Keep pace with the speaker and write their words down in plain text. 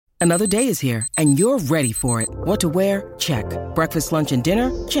Another day is here, and you're ready for it. What to wear? Check. Breakfast, lunch, and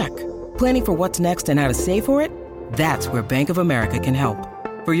dinner? Check. Planning for what's next and how to save for it? That's where Bank of America can help.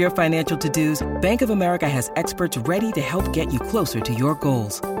 For your financial to-dos, Bank of America has experts ready to help get you closer to your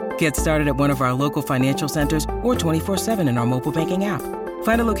goals. Get started at one of our local financial centers or 24/7 in our mobile banking app.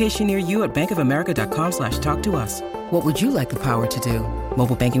 Find a location near you at bankofamerica.com/talktous. What would you like the power to do?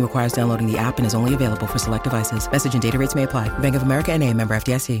 Mobile banking requires downloading the app and is only available for select devices. Message and data rates may apply. Bank of America N.A., member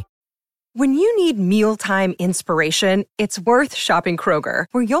FDIC. When you need mealtime inspiration, it's worth shopping Kroger,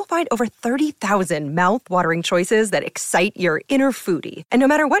 where you'll find over 30,000 mouth-watering choices that excite your inner foodie. And no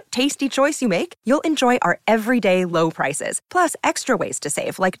matter what tasty choice you make, you'll enjoy our everyday low prices, plus extra ways to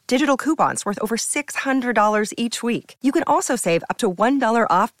save, like digital coupons worth over $600 each week. You can also save up to $1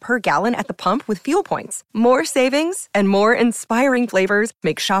 off per gallon at the pump with fuel points. More savings and more inspiring flavors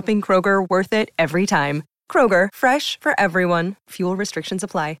make shopping Kroger worth it every time. Kroger, fresh for everyone. Fuel restrictions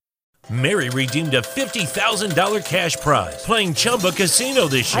apply. Mary redeemed a $50,000 cash prize playing Chumba Casino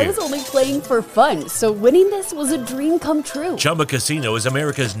this year. I was only playing for fun, so winning this was a dream come true. Chumba Casino is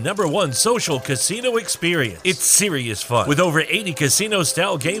America's #1 social casino experience. It's serious fun. With over 80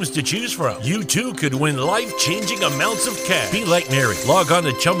 casino-style games to choose from, you too could win life-changing amounts of cash. Be like Mary. Log on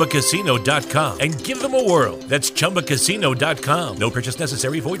to ChumbaCasino.com and give them a whirl. That's ChumbaCasino.com. No purchase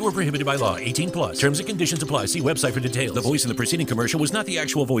necessary. Void or prohibited by law. 18+. Terms and conditions apply. See website for details. The voice in the preceding commercial was not the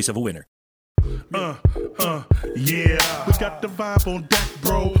actual voice of a winner. Yeah, we got the vibe on deck,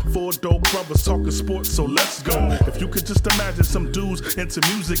 bro. Four dope brothers talking sports, so let's go. If you could just imagine some dudes into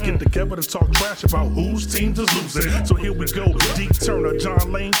music get together to talk trash about whose teams is losing. So here we go. Deke Turner,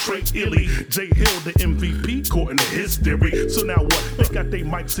 John Lane, Trey Illy, Jay Hill, the MVP, according to his theory. So now what? They got their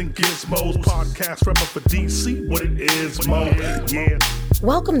mics and gizmos. Podcast rapper for DC, what it is, Mo. Yeah.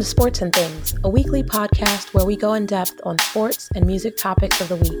 Welcome to Sports and Things, a weekly podcast where we go in depth on sports and music topics of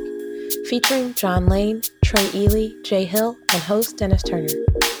the week. Featuring John Lane, Trey Ely, Jay Hill, and host Dennis Turner.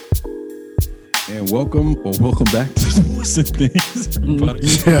 And welcome back to Sports and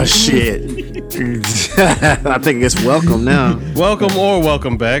Things. Yeah, shit. I think it's welcome now. Welcome or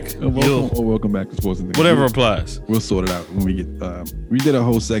welcome back. Welcome back to Sports and Things. Whatever applies. We'll sort it out when we get. We did a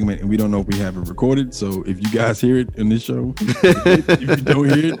whole segment and we don't know if we have it recorded. So if you guys hear it in this show, if you don't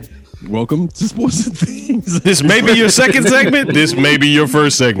hear it, welcome to Sports and Things. This may be your second segment. This may be your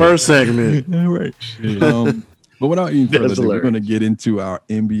first segment. First segment. All right. But without any further ado, we're going to get into our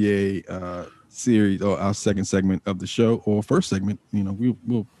NBA series, or our second segment of the show, or first segment. You know,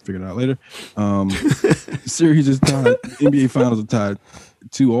 we'll figure it out later. Series is tied. NBA Finals are tied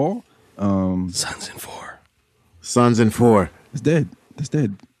 2-2. Suns in four. It's dead. It's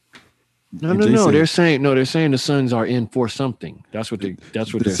dead. No. They're saying the Suns are in for something. That's what they're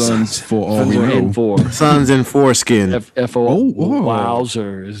Suns saying. for all Suns we are know. in for. Suns in foreskin.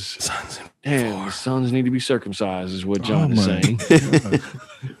 Wowzers. Suns in Damn, the Suns need to be circumcised, is what John is saying.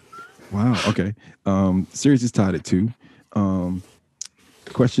 Wow. Okay. Series is tied at 2.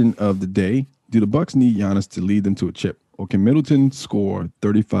 Question of the day: do the Bucks need Giannis to lead them to a chip, or can Middleton score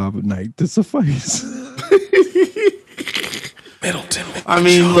 35 a night to suffice? Middleton. I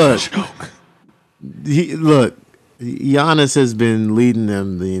mean, look. Giannis has been leading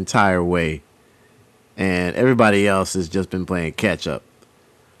them the entire way, and everybody else has just been playing catch up.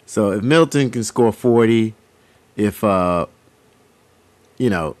 So if Middleton can score 40, if Drew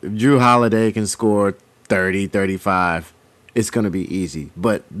Holiday can score 30, 35, it's going to be easy.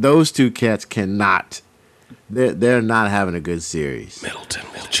 But those two cats cannot. They're not having a good series. Middleton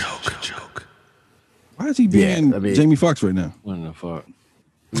will choke. Why is he being Jamie Foxx right now? What the fuck?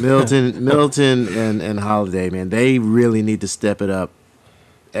 Middleton and Holiday, man, they really need to step it up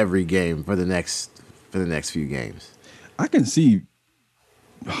every game for the next few games. I can see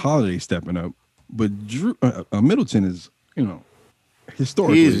Holiday stepping up, but Middleton is,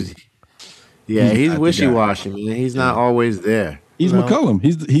 historically. He's wishy-washy, man. He's not always there. He's McCollum.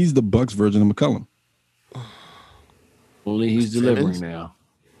 He's the Bucks version of McCollum. Only he's delivering now.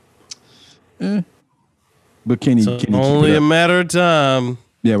 But can he? It's only a matter of time.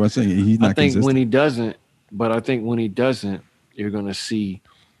 Yeah, I'm saying he's not. I think consistent. when he doesn't, you're going to see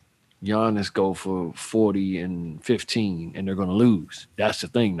Giannis go for 40 and 15, and they're going to lose. That's the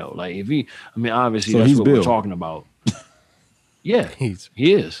thing, though. Like obviously that's what we're talking about. Yeah, he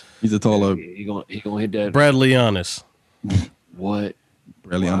is. He's a taller. He gonna hit that. Bradley Giannis. What?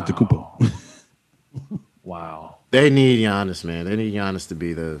 Bradley Antetokounmpo. Wow. They need Giannis, man. They need Giannis to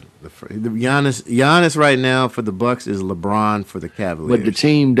be the Giannis right now for the Bucks is LeBron for the Cavaliers. But the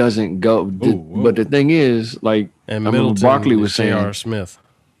team doesn't go. But the thing is, like, And I remember Middleton Barkley was saying, J.R. Smith.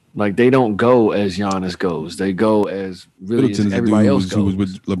 Like they don't go as Giannis goes. They go as really as everybody else goes. Who was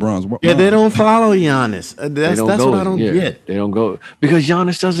with LeBron's. Yeah, they don't follow Giannis. That's what I don't get. They don't go because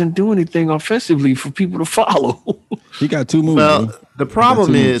Giannis doesn't do anything offensively for people to follow. He got 2 moves. Well, the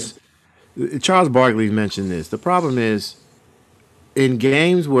problem is, Charles Barkley mentioned this. The problem is, in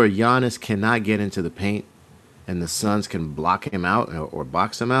games where Giannis cannot get into the paint and the Suns can block him out or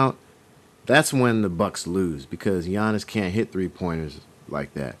box him out, that's when the Bucks lose because Giannis can't hit 3-pointers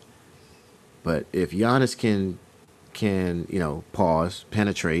like that. But if Giannis can pause,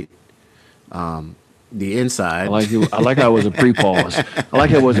 penetrate the inside. I like how it was a pre-pause. I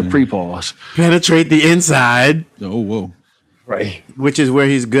like how it was a pre-pause. Penetrate the inside. Oh, whoa. Right. Which is where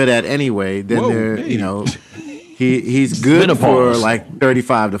he's good at anyway. Then he's good for like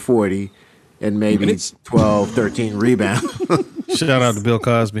 35 to 40 and maybe 12, 13 rebounds. Shout out to Bill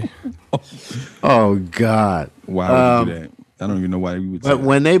Cosby. Oh God. Why would you do that? I don't even know why we would. But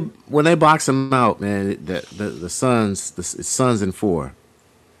when they box him out, man, the Suns in 4.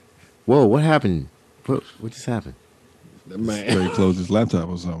 Whoa, what happened? What just happened? Where he closed his laptop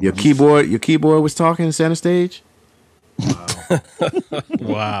or something. Your keyboard was talking center stage.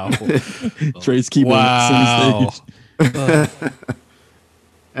 Wow. Trey's keyboard center stage.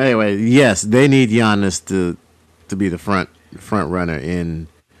 Anyway, yes, they need Giannis to be the front runner in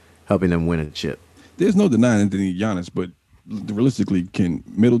helping them win a chip. There's no denying they need Giannis, but realistically, can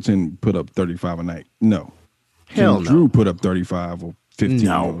Middleton put up 35 a night? No. Hell can no. Drew put up 35 or 15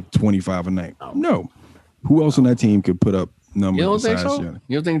 or 25 a night? No. Who else on that team could put up numbers? You don't think so? Giannis?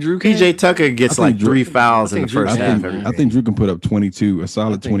 You don't think Drew can? PJ Tucker gets like 3 fouls in the first half. I think Drew can put up 22, a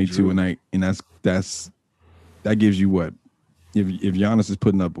solid 22 a night, and that gives you what? If Giannis is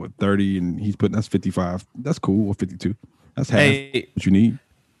putting up 30 and that's 55, that's cool, or 52. That's half what you need.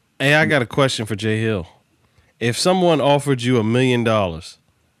 Hey, I got a question for Jay Hill. If someone offered you $1 million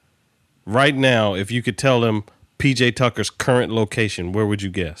right now, if you could tell them PJ Tucker's current location, where would you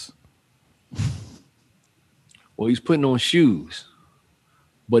guess? Well, he's putting on shoes,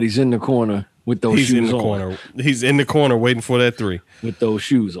 but he's in the corner with those shoes on. He's in the corner waiting for that 3. With those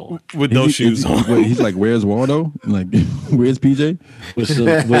shoes on. With those shoes on. He's like, where's Waldo? Like, where's PJ?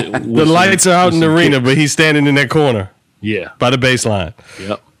 The lights are out in the arena, but he's standing in that corner. Yeah. By the baseline.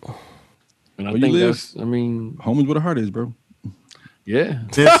 Yep. And I think home is where the heart is, bro. Yeah.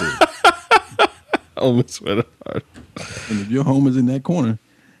 Home is where the heart. And if your home is in that corner,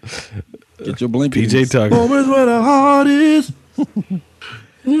 get your blanket. PJ Tucker. Home is where the heart is.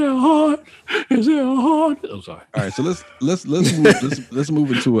 Is there a heart? Is there a heart? I'm sorry. All right, so let's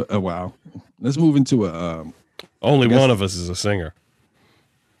move into a wow. Let's move into a. Only one of us is a singer.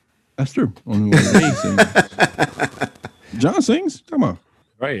 That's true. Only one of us is a singer. John sings. Come on.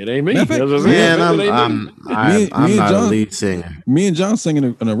 Right, it ain't me. Man, I'm not a lead singer. Me and John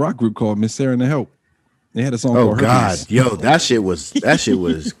singing in a rock group called Miss Sarah and the Help. They had a song called Herpes. Yo, that shit was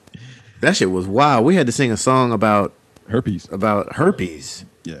wild. We had to sing a song about herpes.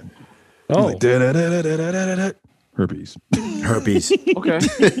 Yeah. Oh. Like, herpes. Herpes. Okay.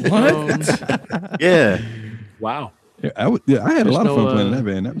 What? Yeah. Wow. Yeah, I had a lot of fun playing in that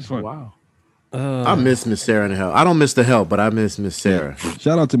band. That was fun. Wow. I miss Miss Sarah and the Help. I don't miss the Help, but I miss Miss Sarah.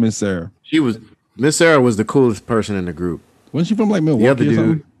 Shout out to Miss Sarah. Miss Sarah was the coolest person in the group. Wasn't she from like Milwaukee? The other dude, or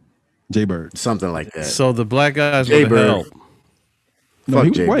something? Jay Bird. Something like that. So the black guys Jay were the Help. No, Fuck he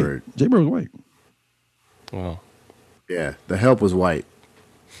was Jay white. Bird. Jay Bird was white. Well. Yeah, the Help was white.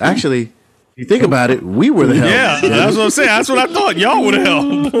 Actually, you think about it, we were the Help. Yeah, that's what I'm saying. That's what I thought. Y'all were the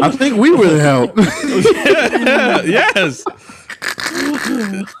Help. I think we were the Help. Yes.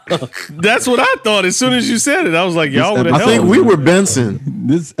 That's what I thought. As soon as you said it, I was like, y'all were the Help. I think we were Benson.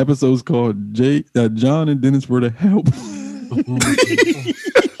 This episode's called John and Dennis were the Help.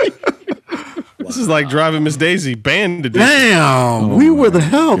 This is like driving Miss Daisy band to do. Damn, we were the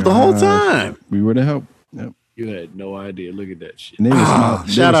Help the whole time. We were the Help. Yep. You had no idea. Look at that shit.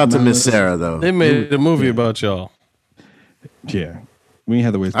 Shout out to Miss Sarah though. They made a movie about y'all. Yeah, we ain't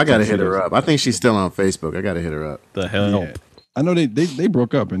had the way. I gotta hit her up. I think she's still on Facebook. I gotta hit her up. The Help. Yeah. I know they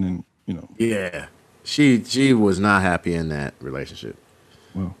broke up and then Yeah, she was not happy in that relationship.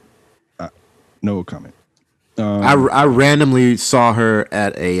 Well, no comment. I randomly saw her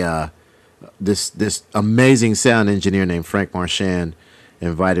at a this amazing sound engineer named Frank Marchand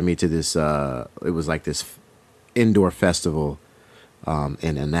invited me to this. It was like this indoor festival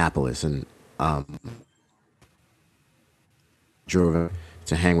in Annapolis, and drove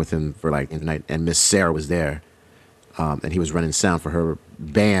to hang with him for like a night. And Miss Sarah was there, and he was running sound for her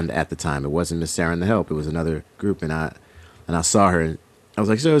band at the time. It wasn't Miss Sarah and the Help; it was another group. And I saw her, I was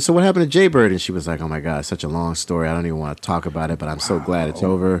like, so what happened to Jay Bird? And she was like, oh my God, it's such a long story. I don't even want to talk about it, but I'm so glad it's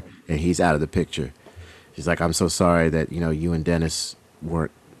over and he's out of the picture. She's like, I'm so sorry that, you and Dennis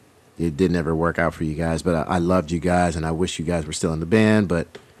it didn't ever work out for you guys, but I loved you guys and I wish you guys were still in the band, but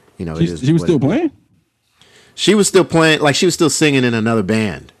she was still playing? She was still playing, like she was still singing in another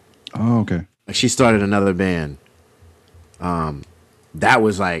band. Oh, okay. Like she started another band. That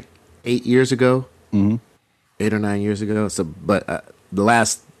was like 8 years ago, 8 or 9 years ago. So, but the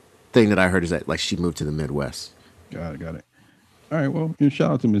last thing that I heard is that like she moved to the Midwest. Got it. All right. Well,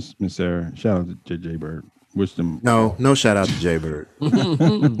 shout out to Miss Sarah. Shout out to Jay Bird. Wish them. No shout out to Jay Bird. All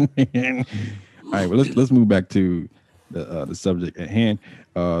right. Well, let's move back to the subject at hand.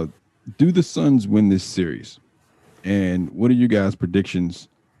 Do the Suns win this series? And what are you guys' predictions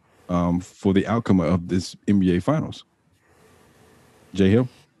for the outcome of this NBA Finals? Jay Hill?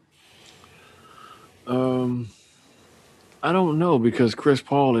 I don't know because Chris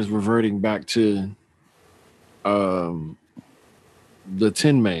Paul is reverting back to the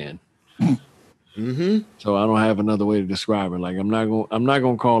Tin Man. So I don't have another way to describe it. Like I'm not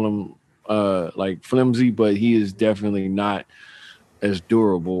gonna call him like flimsy, but he is definitely not as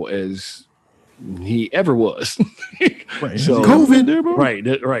durable as he ever was. Right. So COVID there, bro?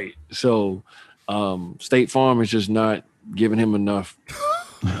 Right. So State Farm is just not giving him enough,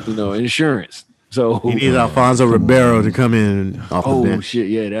 insurance. So he needs Alfonso Ribeiro to come in off the bench. Oh shit,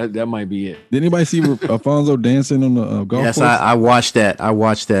 yeah, that might be it. Did anybody see Alfonso dancing on the golf course? Yes, I watched that.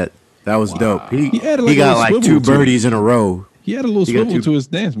 That was dope. He got like 2 birdies in a row. He had a little swivel to his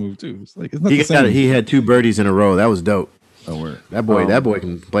dance move too. It's like it's not he had 2 birdies in a row. That was dope. Oh, word. That boy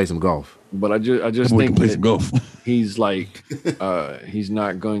can play some golf. But I just think that he's like he's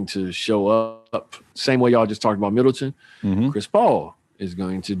not going to show up same way y'all just talked about Middleton. Chris Paul is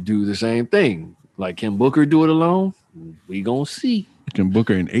going to do the same thing. Like, can Booker do it alone? We gonna see. Can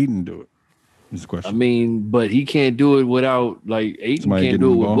Booker and Ayton do it? Is the question. I mean, but he can't do it without like Ayton can't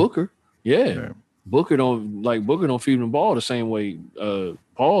do it with Booker. Yeah. Booker don't feed him the ball the same way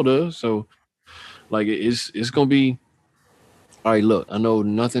Paul does. So like it's gonna be all right. Look, I know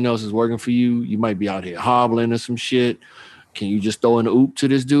nothing else is working for you. You might be out here hobbling or some shit. Can you just throw an oop to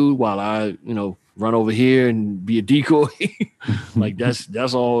this dude while I, run over here and be a decoy? Like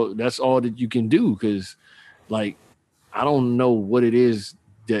that's all that you can do. Cause like, I don't know what it is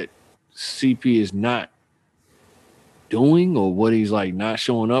that CP is not doing or what he's like not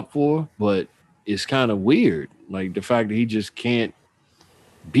showing up for, but it's kind of weird. Like the fact that he just can't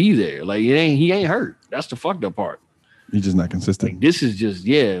be there. Like he ain't hurt. That's the fucked up part. He's just not consistent. Like, this is just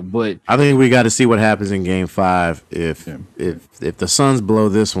but I think we got to see what happens in Game 5. If the Suns blow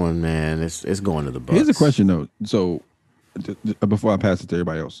this one, man, it's going to the Bucks. Here's a question though. So before I pass it to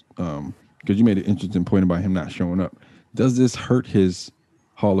everybody else, because you made an interesting point about him not showing up. Does this hurt his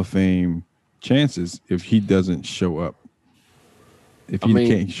Hall of Fame chances if he doesn't show up? If he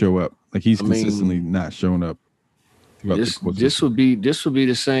can't show up, like he's consistently not showing up. This would be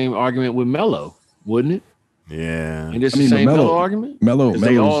the same argument with Melo, wouldn't it? Yeah, and this is the same Melo argument. Melo,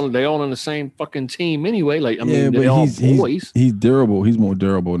 they all on the same fucking team anyway. Like they're all boys. He's durable. He's more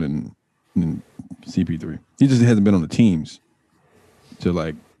durable than CP3. He just hasn't been on the teams to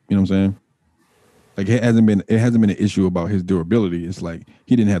like, you know what I'm saying? Like it hasn't been an issue about his durability. It's like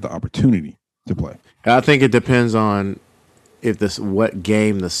he didn't have the opportunity to play. I think it depends on what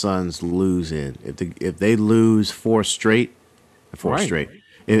game the Suns lose in. If they lose four straight.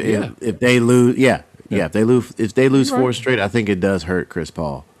 If they lose, if they lose four straight, I think it does hurt Chris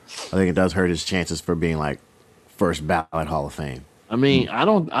Paul. I think it does hurt his chances for being like first ballot Hall of Fame. I mean, I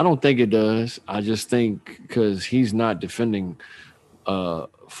don't think it does. I just think because he's not defending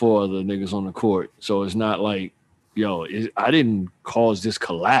for the niggas on the court, so it's not like, I didn't cause this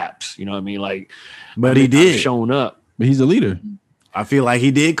collapse. You know what I mean? Like, but he did shown up. But he's a leader. I feel like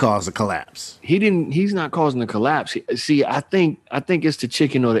he did cause a collapse. He's not causing a collapse. See, I think it's the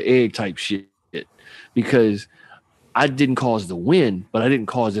chicken or the egg type shit, because I didn't cause the win, but I didn't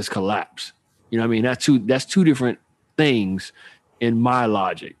cause this collapse. You know what I mean? That's two different things in my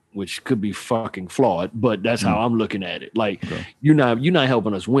logic, which could be fucking flawed, but that's how I'm looking at it. Like, you're not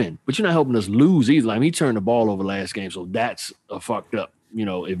helping us win, but you're not helping us lose either. Like, he turned the ball over last game, so that's a fucked up,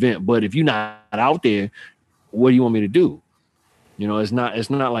 event. But if you're not out there, what do you want me to do? It's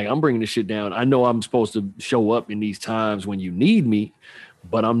not like I'm bringing this shit down. I know I'm supposed to show up in these times when you need me,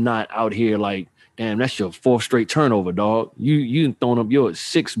 but I'm not out here like, damn, that's your fourth straight turnover, dog. You throwing up your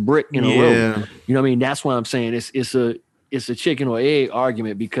sixth brick in a row. You know what I mean? That's why I'm saying it's a chicken or egg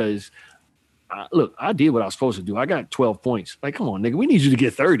argument, because I did what I was supposed to do. I got 12 points. Like, come on, nigga, we need you to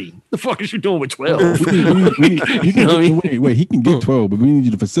get 30. The fuck is you doing with 12? Wait, he can get 12, but we need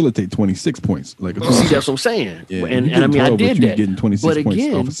you to facilitate 26 points. Like, see, that's what I'm saying. Yeah, and I mean, 12, I did that. Getting 26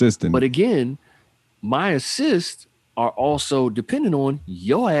 points off assisting. But again, my assists are also dependent on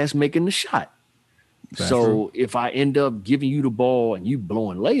your ass making the shot. That's so true. If I end up giving you the ball and you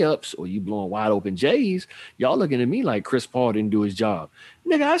blowing layups or you blowing wide open J's, y'all looking at me like Chris Paul didn't do his job.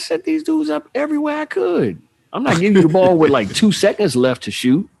 Nigga, I set these dudes up everywhere I could. I'm not giving you the ball with like 2 seconds left to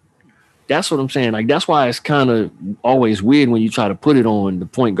shoot. That's what I'm saying. Like, that's why it's kind of always weird when you try to put it on the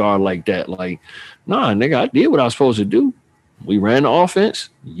point guard like that. Like, nah, nigga, I did what I was supposed to do. We ran the offense.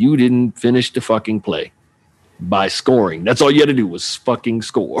 You didn't finish the fucking play by scoring. That's all you had to do was fucking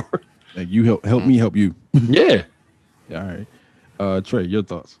score. Like, you help me help you. Yeah. All right. Trey, your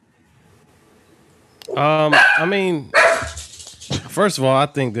thoughts? I mean, first of all, I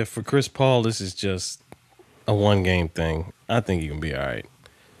think that for Chris Paul, this is just a 1-game thing. I think he can be all right.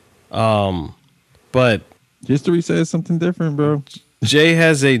 But history says something different, bro. Jay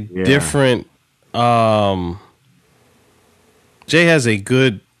has a different. Jay has a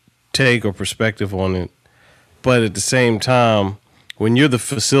good take or perspective on it, but at the same time, when you're the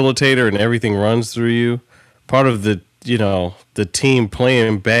facilitator and everything runs through you, part of the team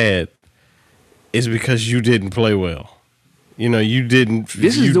playing bad is because you didn't play well. You didn't.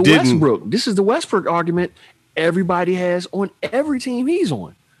 This is the Westbrook. This is the Westbrook argument everybody has on every team he's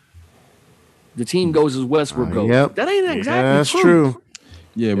on. The team goes as Westbrook goes. Yep. That ain't exactly that's true.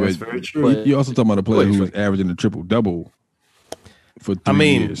 Yeah, but very true. You also talking about a player who was averaging a triple-double for 3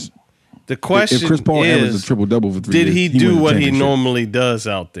 years. The question is, if Chris Paul averaged a triple-double for 3 years, did he do what he normally does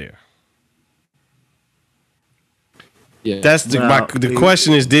out there? Yeah. That's the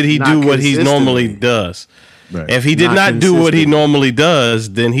question is, did he do what he normally does? Right. If he did not do what he normally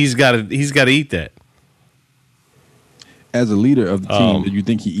does, then he's got to eat that. As a leader of the team, do you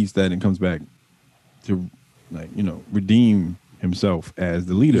think he eats that and comes back to redeem himself as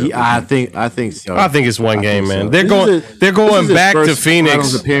the leader? I think so. I think it's 1 game, man. So. They're going back to Phoenix.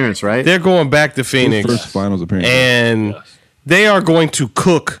 Finals appearance, right? They're going back to Phoenix. First finals appearance, and they are going to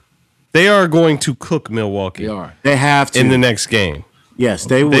cook. They are going to cook Milwaukee. They have to in the next game. Yes,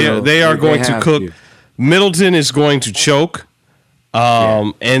 they will. They are going to cook. Middleton is going to choke.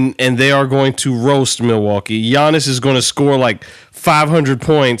 And they are going to roast Milwaukee. Giannis is going to score like 500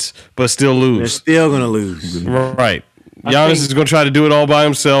 points, but still lose. They're still going to lose. Right. Giannis is going to try to do it all by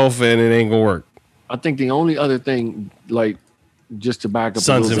himself, and it ain't going to work. I think the only other thing, like, just to back up,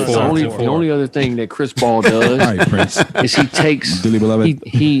 Suns the only other thing that Chris Paul does is he takes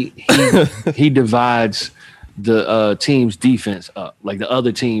he divides the team's defense up, like the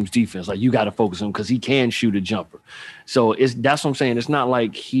other team's defense. Like, you got to focus on him because he can shoot a jumper. So that's what I'm saying. It's not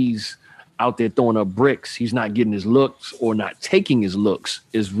like he's out there throwing up bricks. He's not getting his looks or not taking his looks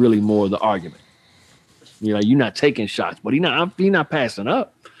is really more the argument. You're not taking shots, but he's not passing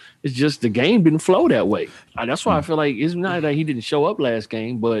up. It's just the game didn't flow that way. That's why I feel like it's not that he didn't show up last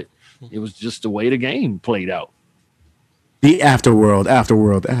game, but it was just the way the game played out. The afterworld.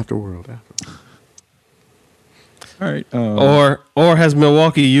 All right. Or has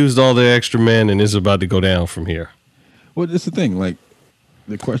Milwaukee used all their extra men and is about to go down from here? Well, that's the thing. Like,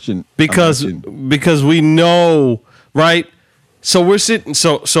 the question because we know, right? So we're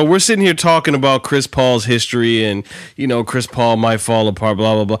sitting here talking about Chris Paul's history and Chris Paul might fall apart,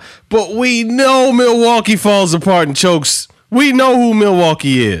 blah blah blah. But we know Milwaukee falls apart and chokes. We know who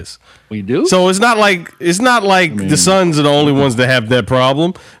Milwaukee is. We do. So it's not like the Suns are the only ones that have that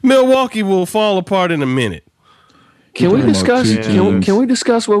problem. Milwaukee will fall apart in a minute. Can we discuss? Can we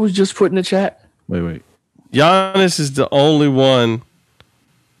discuss what was just put in the chat? Wait. Giannis is the only one.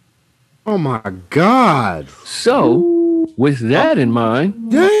 Oh my God! So, with that in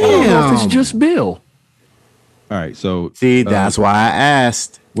mind, I don't know if it's just Bill. All right, so see, that's why I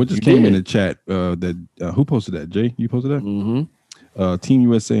asked. What just came in the chat? Who posted that? Jay, you posted that? Mm-hmm. Team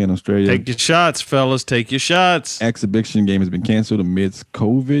USA and Australia. Take your shots, fellas. Take your shots. Exhibition game has been canceled amidst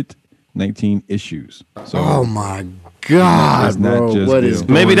COVID-19 issues. So, oh my God, bro! What is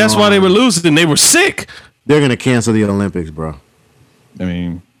maybe that's why they were losing. They were sick. They're gonna cancel the Olympics, bro. I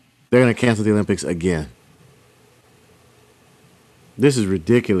mean, they're gonna cancel the Olympics again. This is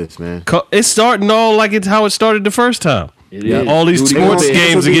ridiculous, man. It's starting all like it's how it started the first time. It is. All these sports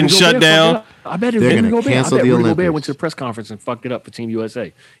games are getting shut down. I bet they're going to cancel the Olympics. Gobert went to the press conference and fucked it up for Team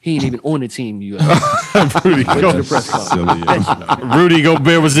USA. He ain't even on the Team USA. Rudy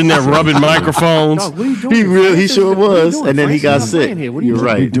Gobert was in there rubbing microphones. Dog, what are you doing? He sure was, and then he got sick. You're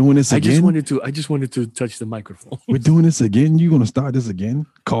right. We're doing this again. I just wanted to touch the microphone. We're doing this again. You gonna start this again?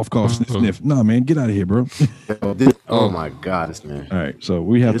 Cough, sniff, sniff. Nah, man, get out of here, bro. Oh my God, man! All right, so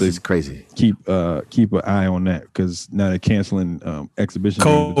we have this to is crazy. Keep an eye on that because now they're canceling exhibition.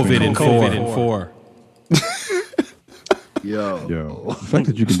 COVID in 4. Yo, the fact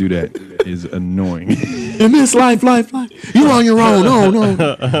that you can do that is annoying. In this life, you're on your own. No.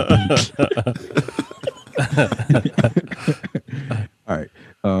 All right.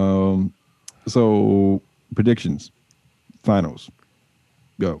 So predictions, finals.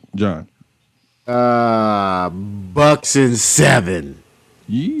 Go, John. Bucks in 7.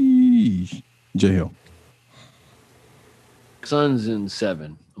 Yeesh. J Hill. Suns in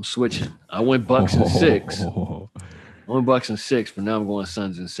 7. I'm switching. I went Bucks in 6. I went Bucks in 6, but now I'm going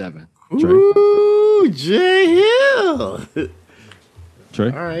Suns in 7. Ooh, J Hill.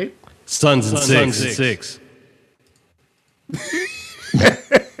 Trey. All right. Suns in 6.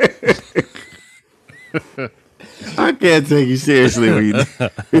 I can't take you seriously when you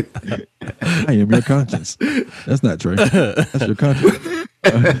I am your conscience. That's not Trey. That's your conscience.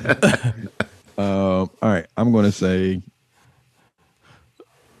 All right. I'm going to say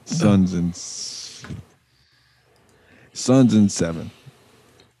Suns in 7.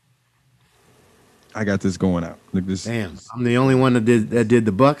 I got this going out. Look this. Damn, I'm the only one that did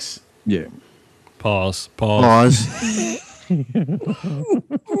the Bucks. Yeah. Pause.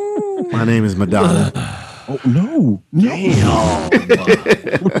 My name is Madonna. Oh no! Damn.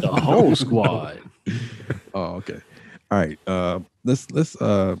 The whole squad. Oh, okay. All right. Let's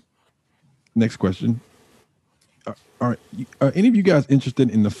next question. All right. Are any of you guys interested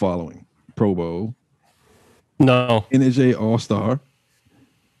in the following? Pro Bowl? No. NHL All-Star?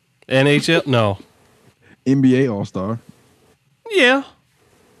 NHL? No. NBA All-Star? Yeah.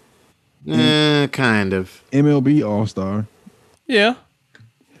 Kind of. MLB All-Star? Yeah.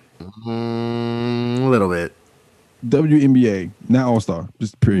 A little bit. WNBA, not All-Star,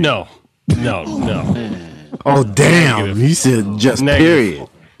 just period. No. Oh, damn. He said just period.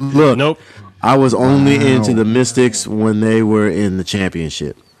 Look. Nope. I was only into the Mystics when they were in the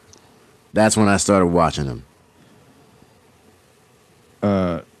championship. That's when I started watching them.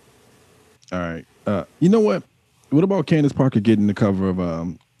 All right. You know what? What about Candace Parker getting the cover of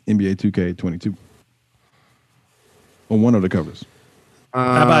NBA 2K22? On one of the covers.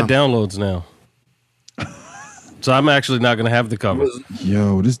 How about downloads now? So I'm actually not going to have the cover.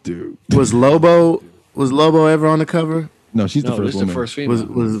 Yo, this dude. Was Lobo ever on the cover? No, she's the first woman. The first female.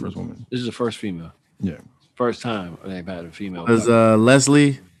 Was the first woman. This is the first female. Yeah. First time they've had a female. Was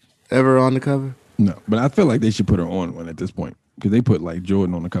Leslie ever on the cover? No, but I feel like they should put her on one at this point because they put like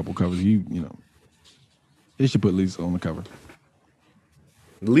Jordan on a couple covers. You know, they should put Lisa on the cover.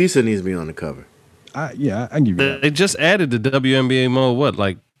 Lisa needs to be on the cover. I give you that. They just added the WNBA mode.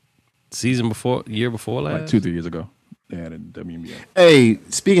 Like year before last? Like 2-3 years ago, they added WNBA. Hey,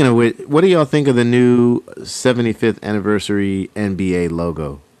 speaking of which, what do y'all think of the new 75th anniversary NBA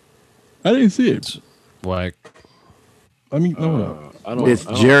logo? I didn't see it. Like, I mean, no. It's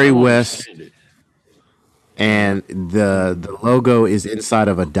Jerry West, and the logo is inside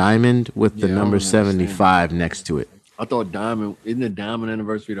of a diamond with the number 75 next to it. I thought diamond isn't it diamond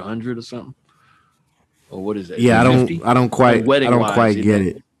anniversary to 100 or something? Or what is that? Yeah, I don't quite get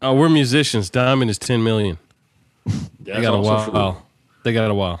it. Oh, we're musicians. Diamond is 10 million. They got a while. They got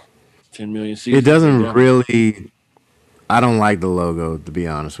a while. 10 million seasons. It doesn't really. I don't like the logo, to be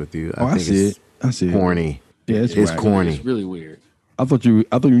honest with you. I think it's corny. Yeah, it's corny. It's really weird. I thought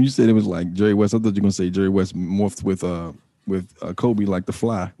when you said it was like Jerry West, I thought you were gonna say Jerry West morphed with Kobe like the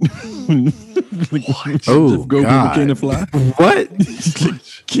Fly. Oh, Jeff Goldblum became the Fly. What?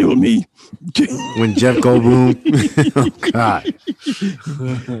 Kill me. When Jeff Goldblum. Oh, God.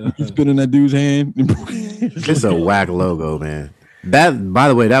 He's spinning that dude's hand. It's a whack logo, man. That, by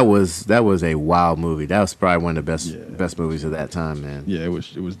the way, that was a wild movie. That was probably one of the best movies of that time, man. Yeah, it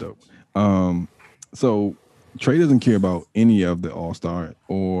was dope. So Trey doesn't care about any of the All-Star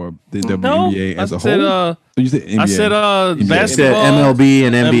or the WNBA as a whole. You said NBA. I said basketball. I said MLB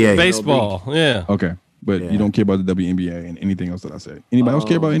and NBA. Baseball, yeah. Okay, but you don't care about the WNBA and anything else that I said. Anybody else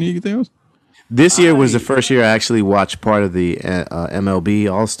care about anything else? This year was the first year I actually watched part of the MLB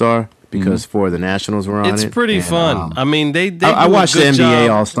All-Star because four of the Nationals were on it. It's pretty fun. I mean, they I watch the NBA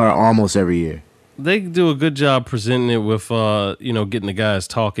All-Star almost every year. They do a good job presenting it with, getting the guys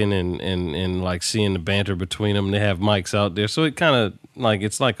talking and like seeing the banter between them. They have mics out there, so it kind of like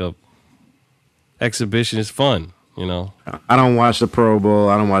it's like a exhibition. It's fun, you know. I don't watch the Pro Bowl.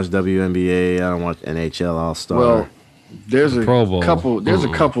 I don't watch WNBA. I don't watch NHL All Star. Well, there's a Pro Bowl. couple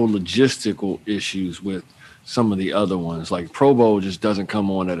logistical issues with some of the other ones. Like Pro Bowl just doesn't come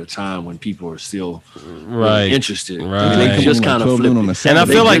on at a time when people are still really interested. Right. They just kind of flipped it. And I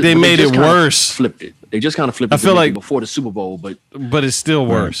feel like they made it worse. Flipped it. They just kind of flipped it. I feel like before the Super Bowl, but it's still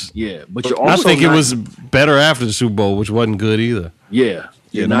worse. Yeah, but you're also. I think it was better after the Super Bowl, which wasn't good either. Yeah.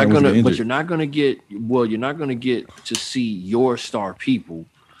 You're not gonna get to see your star people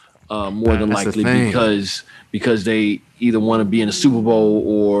more than likely because they either want to be in a Super Bowl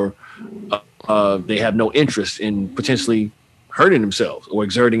or they have no interest in potentially hurting themselves or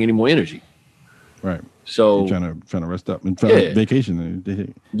exerting any more energy. Right. So trying to rest up and trying to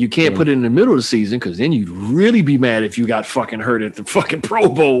vacation. You can't put it in the middle of the season because then you'd really be mad if you got fucking hurt at the fucking Pro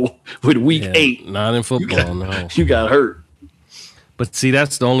Bowl with week 8. Not in football, no. You got hurt. But see,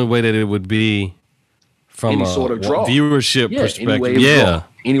 that's the only way that it would be from any a sort of draw. Viewership perspective.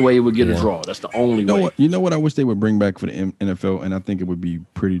 Any way it would get a draw. That's the only way. You know what I wish they would bring back for the NFL, and I think it would be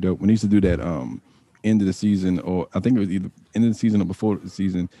pretty dope. When they used to do that end of the season, or I think it was either end of the season or before the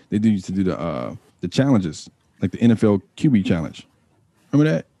season, they used to do the challenges, like the NFL QB challenge.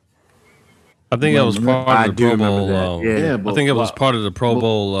 Remember that? I think that was part of the Pro Bowl. I think it was part of the Pro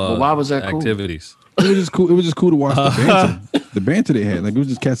Bowl why was that activities. It was just cool. It was just cool to watch the banter they had. Like it was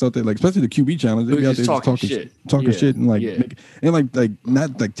just cats out there, like especially the QB challenge. They be out there just talking shit, and like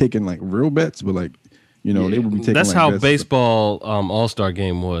not like taking like real bets, but like they would be taking. That's like how bets. Baseball All-Star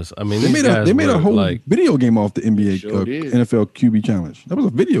game was. I mean, they made a whole video game off the NBA NFL QB challenge. That was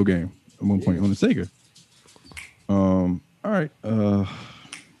a video game at one point on the Sega. All right.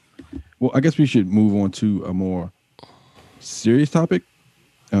 Well, I guess we should move on to a more serious topic.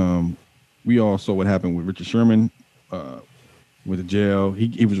 We all saw what happened with Richard Sherman with the jail.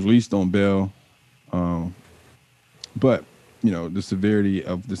 He was released on bail. But, the severity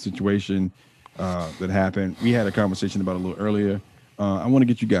of the situation that happened, we had a conversation about it a little earlier. I want to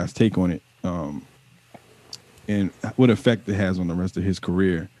get you guys' take on it and what effect it has on the rest of his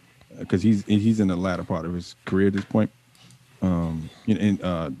career, because he's in the latter part of his career at this point. The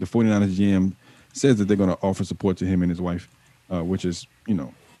 49ers GM says that they're going to offer support to him and his wife, which is,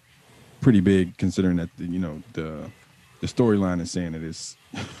 pretty big considering that the storyline is saying it is.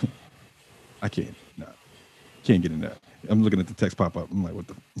 I can't get in that. I'm looking at the text pop up. I'm like, what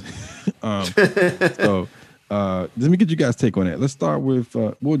the? So let me get you guys' take on that. Let's start with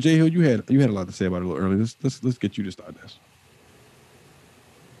Jay Hill. You had a lot to say about it a little earlier. Let's get you to start this.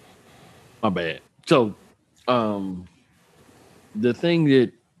 My bad. So, the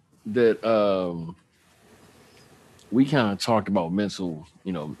thing that we kind of talked about mental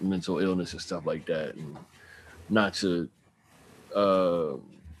illness and stuff like that, and not to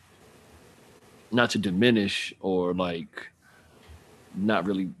diminish or like not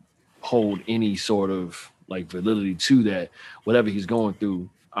really hold any sort of like validity to that. Whatever he's going through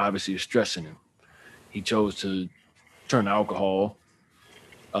obviously is stressing him. He chose to turn to alcohol.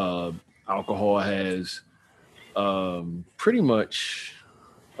 Alcohol has pretty much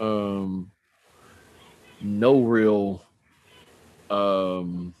no real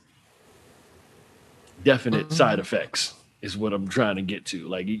definite side effects is what I'm trying to get to.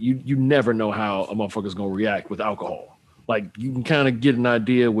 Like you never know how a motherfucker's gonna react with alcohol. Like you can kind of get an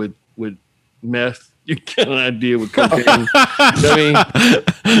idea with meth. You get an idea with cocaine. I mean,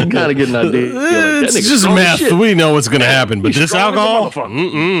 you can kind of get an idea. It's just meth. We know what's gonna happen, but this alcohol.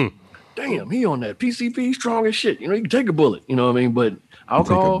 Damn, he on that PCP, strong as shit. You can take a bullet. You know what I mean? But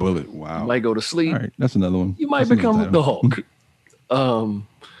alcohol, take a bullet. Wow. You might go to sleep. All right, that's another one. You might become the Hulk.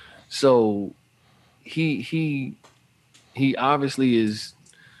 So he obviously is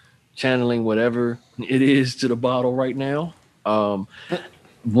channeling whatever it is to the bottle right now.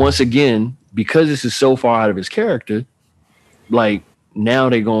 Once again, because this is so far out of his character, like now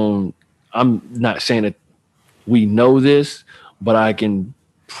I'm not saying that we know this, but I can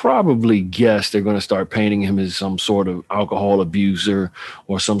probably guess they're going to start painting him as some sort of alcohol abuser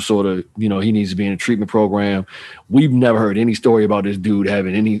or some sort of, he needs to be in a treatment program. We've never heard any story about this dude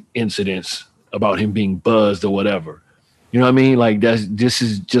having any incidents about him being buzzed or whatever. You know what I mean? Like this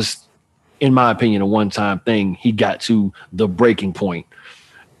is just, in my opinion, a one-time thing. He got to the breaking point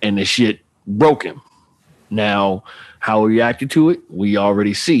and the shit broke him. Now, how he reacted to it, we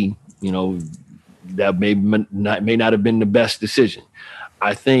already see, that may not have been the best decision.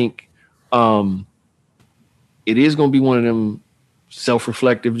 I think it is going to be one of them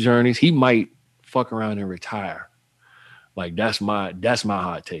self-reflective journeys. He might fuck around and retire. Like that's my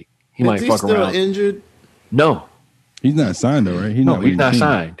hot take. He Is might fuck still around. Injured? No, he's not signed though, right? He's not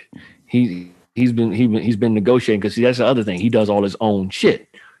signed. He's been negotiating because that's the other thing. He does all his own shit.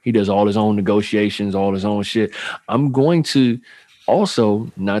 He does all his own negotiations, all his own shit. I'm going to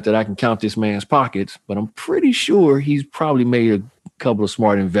also, not that I can count this man's pockets, but I'm pretty sure he's probably made a couple of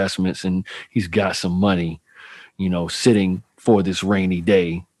smart investments and he's got some money, sitting for this rainy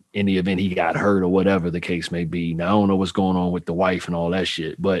day in the event he got hurt or whatever the case may be. Now, I don't know what's going on with the wife and all that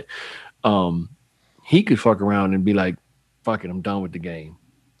shit, but he could fuck around and be like, fuck it, I'm done with the game.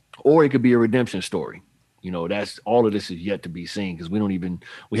 Or it could be a redemption story. That's all of this is yet to be seen because we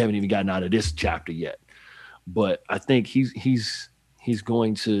haven't even gotten out of this chapter yet. But I think he's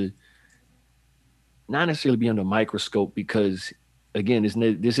going to not necessarily be under a microscope because, again,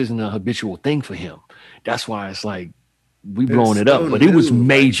 this isn't a habitual thing for him. That's why it's like we blowing it up. But it was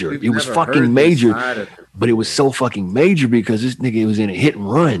major. It was fucking major. But it was so fucking major because this nigga was in a hit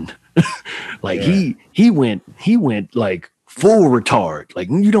and run. He went like full retard. Like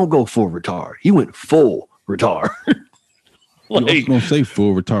you don't go full retard. He went full retard. You don't say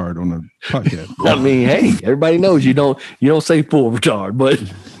full retard on the podcast. I mean, hey, everybody knows you don't say full retard,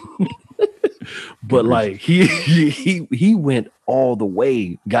 but like he went all the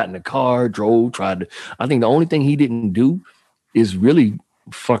way, got in the car, drove, tried to. I think the only thing he didn't do is really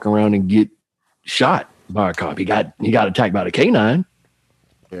fuck around and get shot by a cop. He got attacked by the K9.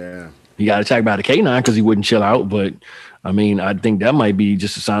 Yeah. He got attacked by the K9 because he wouldn't chill out. But I mean, I think that might be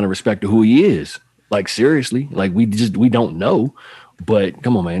just a sign of respect to who he is. Like seriously, like we don't know. But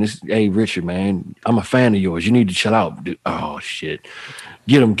come on, man. Hey, Richard, man, I'm a fan of yours. You need to chill out. Dude. Oh shit,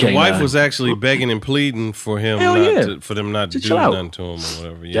 get him. K9. The wife was actually begging and pleading for him for them not to do nothing to him or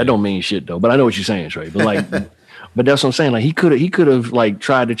whatever. Yeah. That don't mean shit though. But I know what you're saying, Trey. But like, but that's what I'm saying. Like he could have like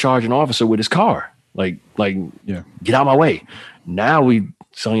tried to charge an officer with his car. Like yeah, get out of my way. Now we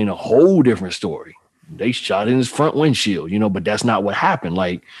telling a whole different story. They shot in his front windshield, but that's not what happened.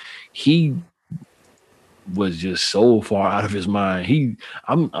 Like he was just so far out of his mind.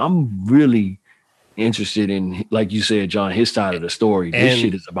 I'm really interested in, like you said, John, his side of the story. This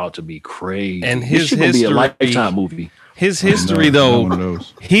shit is about to be crazy. And his shit history, be a Lifetime movie. His history, though,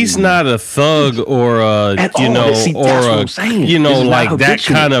 he's not a thug or like that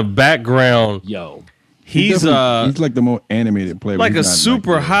kind of background. Yo. He's like the more animated player. Like a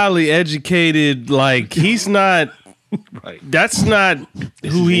super highly educated, like he's not. Right. That's not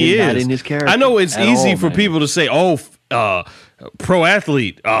who he is. Not in his character. I know it's easy for man. people to say, pro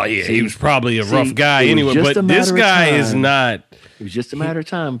athlete. Oh yeah, he was probably a rough guy anyway. But this guy is not. It was just a matter of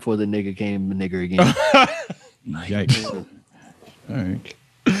time before the nigga came a nigger again. Yikes! All right.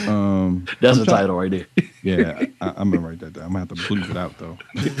 That's the title right there. Yeah, I'm gonna write that down. I'm gonna have to bleep it out though.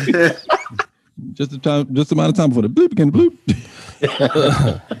 Just amount of time before the bloop again. Bloop.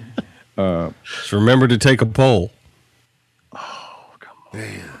 Just remember to take a poll. Oh, come on.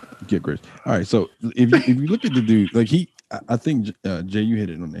 Get Chris. All right, so if you look at the dude, like I think Jay, you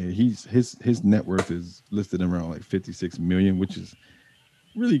hit it on the head. His net worth is listed around like 56 million, which is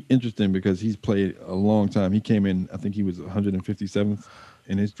really interesting because he's played a long time. He came in, I think he was 157th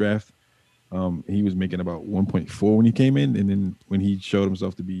in his draft. He was making about 1.4 when he came in, and then when he showed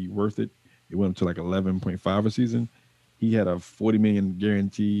himself to be worth it, it went up to like 11.5 a season. He had a $40 million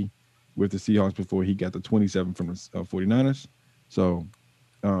guarantee with the Seahawks before he got the 27 from the 49ers. So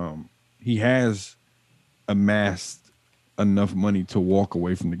he has amassed enough money to walk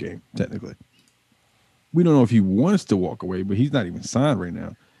away from the game, technically. We don't know if he wants to walk away, but he's not even signed right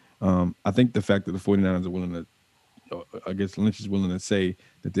now. I think the fact that the 49ers are willing to, I guess Lynch is willing to say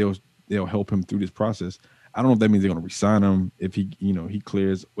that they'll help him through this process. I don't know if that means they're going to resign him if he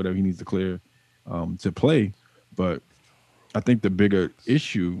clears whatever he needs to clear to play. But I think the bigger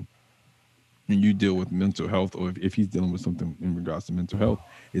issue when you deal with mental health, or if he's dealing with something in regards to mental health,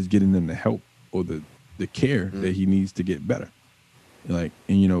 is getting them the help or the care that he needs to get better. Like,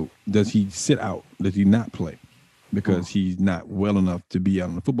 and does he sit out? Does he not play because he's not well enough to be out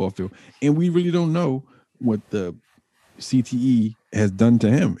on the football field? And we really don't know what the CTE has done to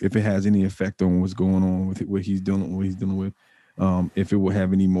him, if it has any effect on what's going on with what he's dealing with, if it will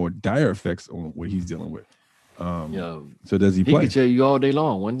have any more dire effects on what he's dealing with. So does he play? He can tell you all day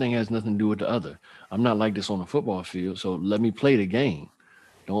long. One thing has nothing to do with the other. I'm not like this on the football field, so let me play the game.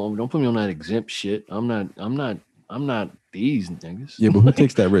 Don't put me on that exempt shit. I'm not these niggas. Yeah, but who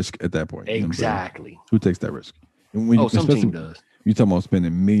takes that risk at that point? Exactly. Who takes that risk? Some team does. You're talking about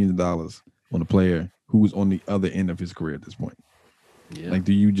spending millions of dollars on a player who's on the other end of his career at this point. Yeah. Like,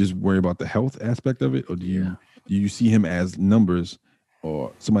 do you just worry about the health aspect of it, or do you see him as numbers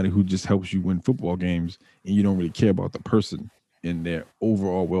or somebody who just helps you win football games, and you don't really care about the person and their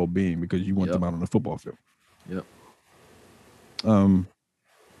overall well-being because you want them out on the football field. Yep. John,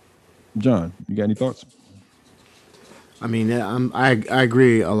 you got any thoughts? I mean, I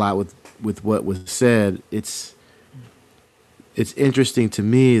agree a lot with what was said. It's interesting to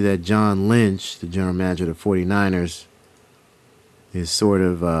me that John Lynch, the general manager of the 49ers, is sort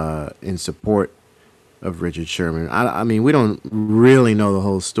of in support of Richard Sherman. I mean, we don't really know the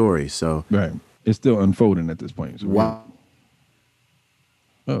whole story, so right. It's still unfolding at this point. So wow.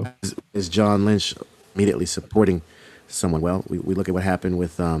 Is John Lynch immediately supporting someone? Well, we look at what happened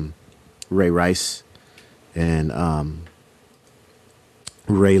with Ray Rice and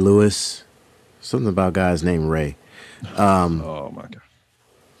Ray Lewis. Something about a guy's name Ray. Oh my God!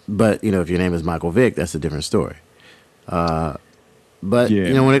 But if your name is Michael Vick, that's a different story. But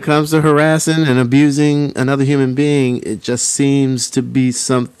when it comes to harassing and abusing another human being, it just seems to be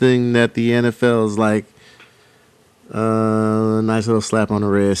something that the NFL is like a nice little slap on the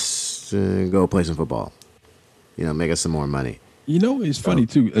wrist and go play some football. Make us some more money. It's funny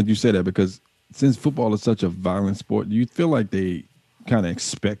too, as you said that, because since football is such a violent sport, do you feel like they kind of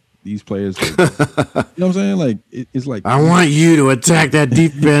expect these players to, you know what I'm saying? Like it's like, I want you to attack that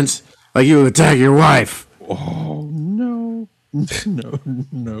defense like you attack your wife. Oh no.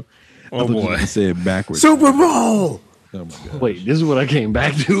 No. Oh boy. Say it backwards. Super Bowl. Oh my God. Wait, this is what I came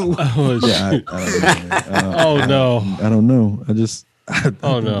back to. Oh, oh no. I don't know.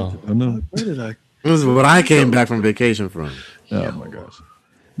 Oh no. I don't know. Where did I? This is what I came back from vacation from. Oh my gosh.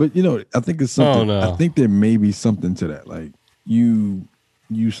 But I think it's something. Oh, no. I think there may be something to that. Like you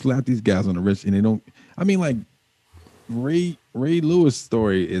slap these guys on the wrist and they don't. I mean, like Ray Lewis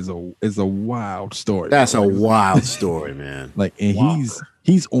story is a wild story. That's a wild story, man. Like, and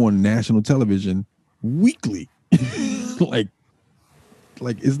he's on national television weekly. like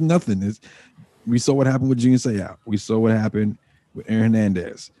it's nothing. We saw what happened with Junior Seau. We saw what happened with Aaron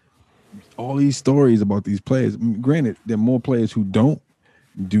Hernandez. All these stories about these players. I mean, granted, there are more players who don't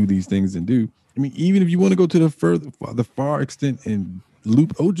do these things than do. I mean, even if you want to go to the far extent and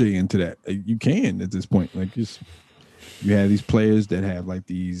loop OJ into that, you can at this point. Like, you have these players that have like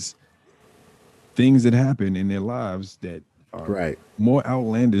these things that happen in their lives that are more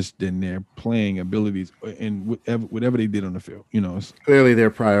outlandish than their playing abilities and whatever they did on the field. Clearly their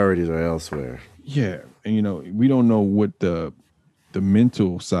priorities are elsewhere. Yeah, and we don't know what the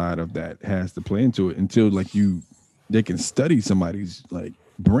mental side of that has to play into it until they can study somebody's like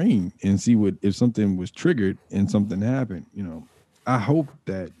brain and see if something was triggered and something happened. I hope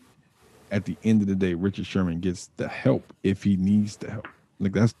that at the end of the day, Richard Sherman gets the help if he needs the help.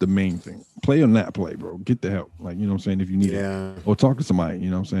 Like, that's the main thing. Play or not play, bro. Get the help. Like, you know what I'm saying? If you need it. Or talk to somebody, you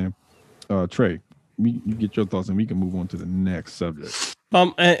know what I'm saying? Trey, you get your thoughts and we can move on to the next subject.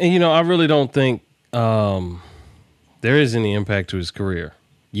 And I really don't think there is any impact to his career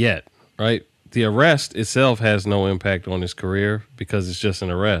yet, right? The arrest itself has no impact on his career because it's just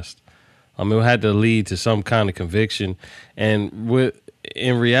an arrest. It had to lead to some kind of conviction. And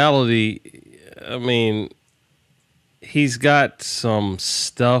in reality, I mean, he's got some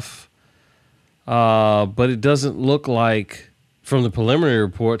stuff, but it doesn't look like, from the preliminary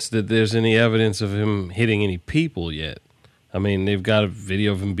reports, that there's any evidence of him hitting any people yet. I mean, they've got a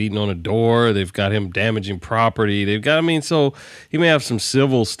video of him beating on a door. They've got him damaging property. So he may have some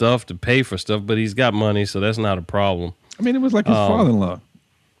civil stuff to pay for stuff, but he's got money, so that's not a problem. I mean, it was like his father-in-law.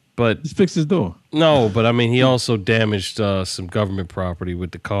 But just fixed his door. No, but I mean, he also damaged some government property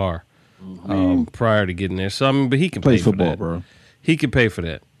with the car prior to getting there. So I mean, but he can pay for that, bro. He can pay for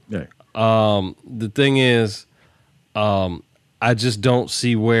that. Yeah. The thing is, I just don't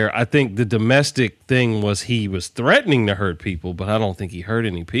see where. I think the domestic thing was he was threatening to hurt people, but I don't think he hurt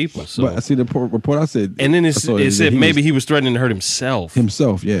any people. So, but I see the report I said, and then it said maybe he was threatening to hurt himself.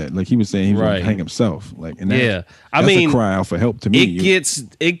 Yeah, like he was saying he was going to hang himself. Like, and that's a cry out for help to me.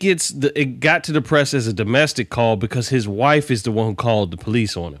 It got to the press as a domestic call because his wife is the one who called the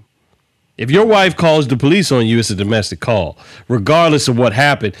police on him. If your wife calls the police on you, it's a domestic call, regardless of what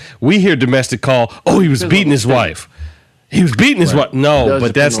happened. We hear domestic call. Oh, he was beating his wife. He was beating his wife. No,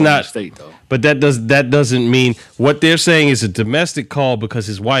 but that's not. State, but that doesn't mean what they're saying is a domestic call because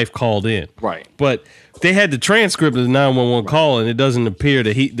his wife called in. Right. But they had the transcript of the 911 call, and it doesn't appear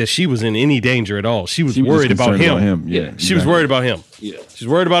that she was in any danger at all. She was worried about him. Yeah, she was worried about him. Yeah. She's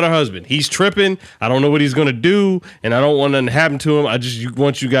worried about her husband. He's tripping. I don't know what he's going to do, and I don't want nothing to happen to him. I just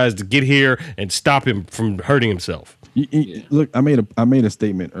want you guys to get here and stop him from hurting himself. Look, I made a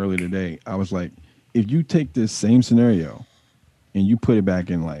statement earlier today. I was like, if you take this same scenario and you put it back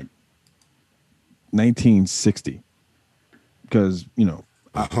in like 1960, because you know,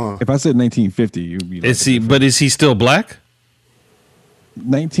 if I said 1950, you'd be. Like, but is he still black?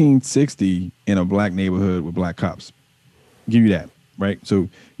 1960 in a black neighborhood with black cops. Give you that, right? So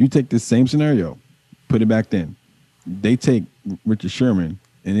you take this same scenario, put it back then. They take Richard Sherman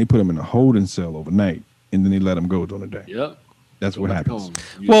and they put him in a holding cell overnight, and then they let him go during the day. Yep. That's what happens.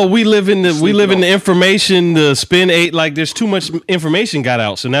 Well, we live in the information, the spin 8, like there's too much information got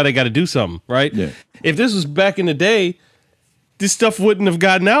out, so now they got to do something, right? Yeah. If this was back in the day, this stuff wouldn't have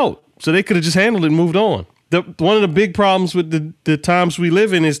gotten out, so they could have just handled it and moved on. One of the big problems with the times we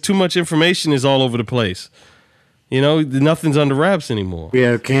live in is too much information is all over the place. You know, nothing's under wraps anymore. We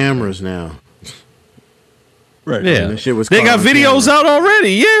have cameras now. Right. Yeah. And shit was they got videos out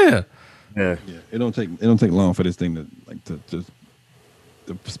already. Yeah. Yeah. It don't take long for this thing to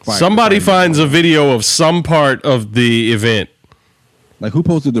somebody finds a video of some part of the event. Like who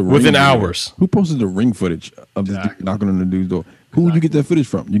posted the within ring hours? Who posted the ring footage of this dude knocking on the dude's door? Who would you get that footage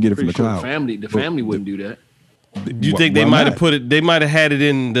from? You get it from the cloud. The family wouldn't do that. Do you think they might have put it? They might have had it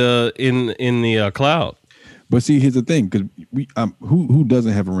in the cloud. But see, here's the thing, because who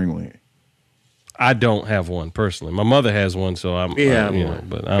doesn't have a ring on here? I don't have one personally. My mother has one, so I'm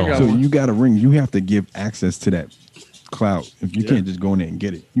but I don't. So you got a ring. You have to give access to that cloud. If you can't just go in there and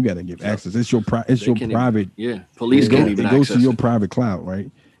get it, you got to give access. It's your private. Police can't even access. It goes to your private cloud, right?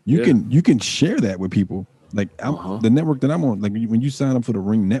 You can share that with people. Like the network that I'm on. Like when you sign up for the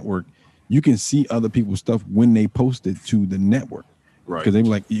Ring network, you can see other people's stuff when they post it to the network. Right. Because they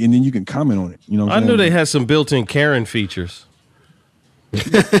like, and then you can comment on it. You know, I knew they had some built-in Karen features.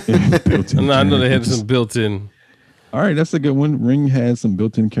 I know they had some built-in. All right, that's a good one. Ring has some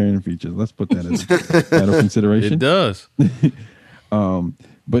built-in Karen features. Let's put that as a consideration. It does.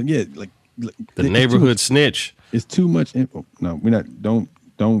 But yeah, like the neighborhood snitch. It's too much info. No, we're not. Don't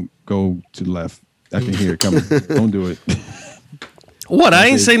go to the left. I can hear it coming. Don't do it. What? I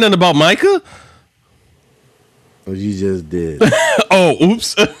ain't say nothing about Micah. Oh, you just did. Oh,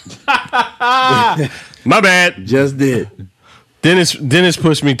 oops. My bad. Just did. Dennis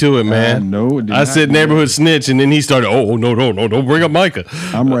pushed me to it, man. No, I said neighborhood snitch, and then he started. Oh, no, don't bring up Micah.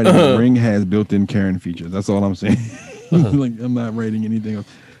 I'm writing. Ring has built-in Karen features. That's all I'm saying. Like, I'm not writing anything else.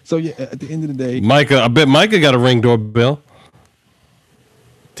 So yeah, at the end of the day, Micah. I bet Micah got a Ring doorbell.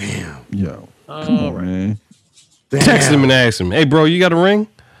 Damn. Yo, come on, man. Damn. Text him and ask him. Hey, bro, you got a Ring?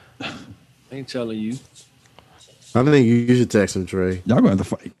 I ain't telling you. I think you should text him, Trey. Y'all gonna have to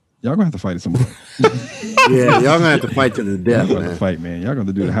fight. Y'all gonna have to fight at some point. Yeah, y'all gonna have to fight to the death. Y'all gonna have to fight, man. Y'all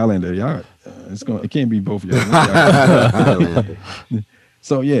gonna do the Highlander. Y'all, it can't be both of y'all.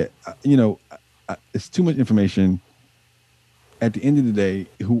 So yeah, it's too much information. At the end of the day,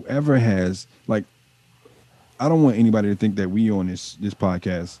 whoever has I don't want anybody to think that we on this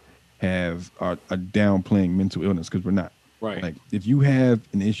podcast are downplaying mental illness, because we're not. Right. Like if you have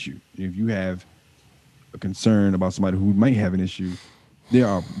an issue, if you have a concern about somebody who might have an issue, there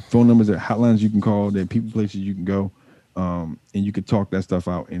are phone numbers, there are hotlines you can call, there are places you can go, and you can talk that stuff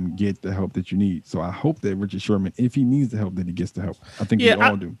out and get the help that you need. So I hope that Richard Sherman, if he needs the help, that he gets the help. I think we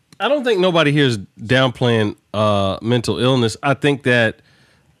all do. I don't think nobody here is downplaying mental illness. I think that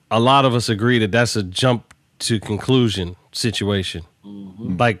a lot of us agree that that's a jump to conclusion situation.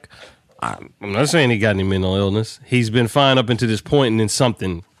 Mm-hmm. Like, I'm not saying he got any mental illness. He's been fine up until this point, and then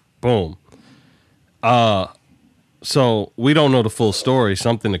something, boom. So we don't know the full story.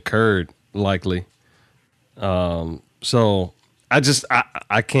 Something occurred, likely. So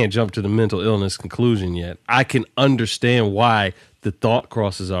I can't jump to the mental illness conclusion yet. I can understand why the thought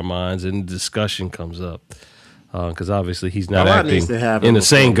crosses our minds and the discussion comes up. Because obviously he's not acting in the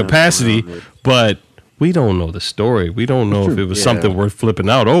same capacity, but we don't know the story. We don't know if it was something worth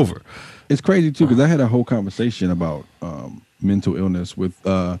flipping out over. It's crazy too, because I had a whole conversation about mental illness with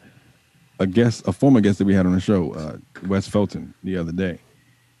a former guest that we had on the show, Wes Felton, the other day.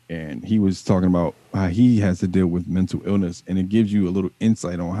 And he was talking about how he has to deal with mental illness, and it gives you a little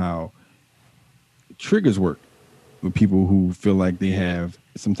insight on how triggers work with people who feel like they have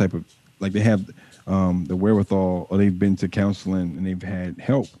some type of, like they have the wherewithal, or they've been to counseling and they've had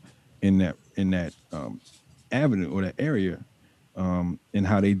help in that avenue or that area, and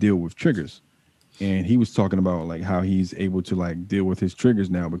how they deal with triggers. And he was talking about like how he's able to like deal with his triggers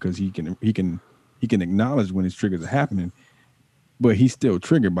now, because he can acknowledge when his triggers are happening, but he's still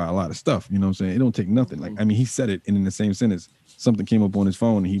triggered by a lot of stuff. You know what I'm saying? It don't take nothing. Like, I mean, he said it, and in the same sentence, something came up on his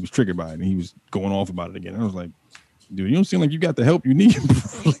phone and he was triggered by it, and he was going off about it again. I was like, dude, you don't seem like you got the help you need.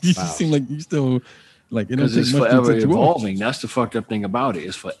 You seem like you still like, it don't take it's much forever to evolving. That's the fucked up thing about it.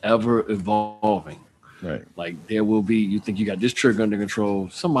 It's forever evolving. Right. Like there will be, you think you got this trigger under control,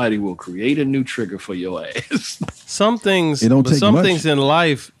 somebody will create a new trigger for your ass. Some things, things in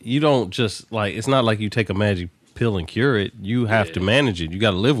life, you don't just like, it's not like you take a magic pill and cure it. You have to manage it. You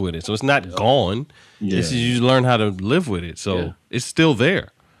got to live with it. So it's not gone. Yeah. This is you learn how to live with it. So it's still there.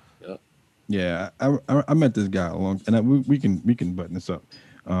 Yeah, I met this guy we can button this up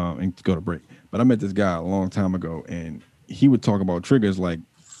and go to break. But I met this guy a long time ago, and he would talk about triggers like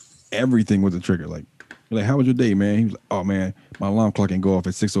everything was a trigger. Like, how was your day, man? He was like, oh man, my alarm clock didn't go off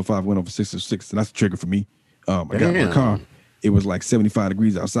at 6:05, went off at 6:06, so that's a trigger for me. I got in my car. It was like 75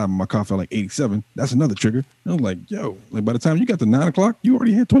 degrees outside, but my car felt like 87. That's another trigger. And I was like, yo, like by the time you got to 9 o'clock, you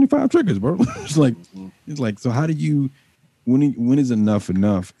already had 25 triggers, bro. it's like, so how do you, when is enough? And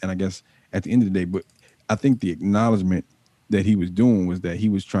I guess at the end of the day, but I think the acknowledgement that he was doing was that he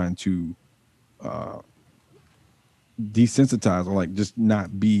was trying to desensitize or like just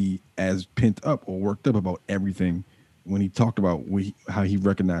not be as pent up or worked up about everything when he talked about how he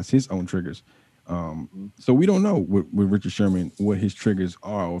recognized his own triggers. So we don't know with Richard Sherman what his triggers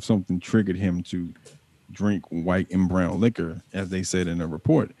are, or if something triggered him to drink white and brown liquor, as they said in the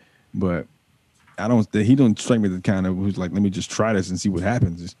report. But he don't strike me as the kind of who's like, let me just try this and see what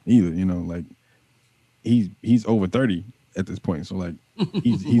happens either. You know, like he's over 30 at this point, so like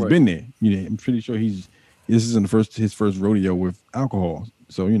he's right. been there. You know, I'm pretty sure this isn't his first rodeo with alcohol.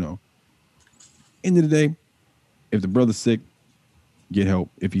 So you know, end of the day, if the brother's sick, get help.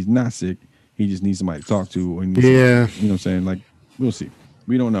 If he's not sick, he just needs somebody to talk to. Or you know what I'm saying? Like, we'll see.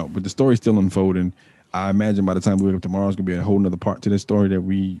 We don't know, but the story's still unfolding. I imagine by the time we wake up tomorrow, it's gonna be a whole nother part to this story that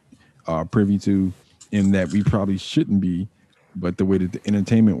we are privy to, in that we probably shouldn't be. But the way that the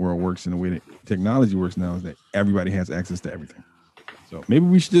entertainment world works and the way that technology works now is that everybody has access to everything. So maybe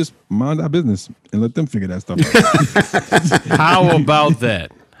we should just mind our business and let them figure that stuff out. How about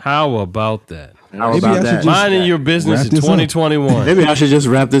that? Minding your business in 2021. Maybe I should just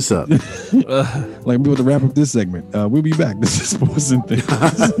wrap this up. Like we want to wrap up this segment. We'll be back. This is Sports and Things.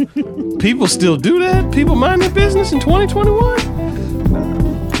 People still do that? People mind their business in 2021? Nah.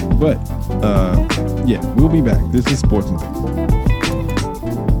 But yeah, we'll be back. This is Sports and Things.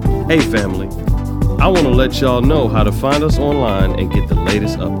 Hey family, I want to let y'all know how to find us online and get the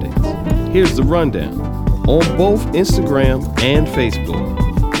latest updates. Here's the rundown. On both Instagram and Facebook,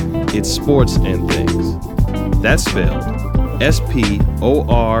 it's Sports and Things. That's spelled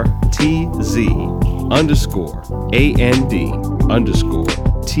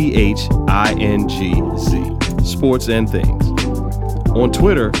SPORTSAND_THINGZ. Sports and Things. On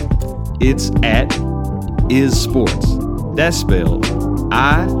Twitter, it's @IsSports. That's spelled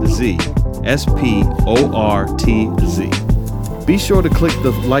IZSPORTZ. Be sure to click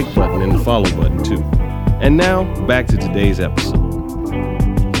the like button and the follow button too. And now, back to today's episode.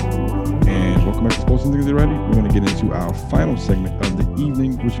 And welcome back to Sports and Things. Ready? We're going to get into our final segment of the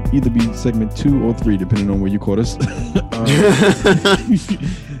evening, which will either be segment 2 or 3, depending on where you caught us.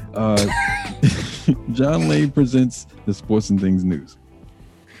 John Lane presents the Sports and Things news.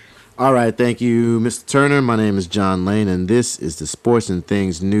 All right, thank you, Mr. Turner. My name is John Lane, and this is the Sports and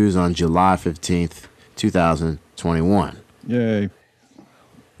Things news on July 15th, 2021. Yay.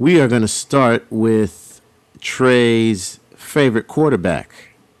 We are going to start with Trey's favorite quarterback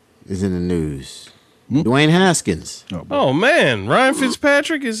is in the news. Dwayne Haskins. Oh man, Ryan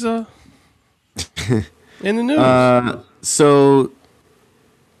Fitzpatrick is in the news. So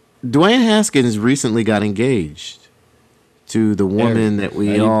Dwayne Haskins recently got engaged to the woman that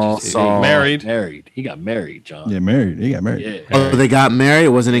we all saw. Married. He got married, John. Yeah, married. He got married. Yeah. Oh, they got married? It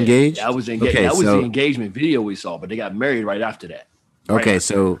wasn't engaged? That was engaged. Okay, that was the engagement video we saw, but they got married right after that. Okay,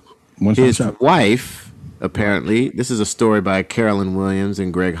 so his wife, apparently, this is a story by Carolyn Williams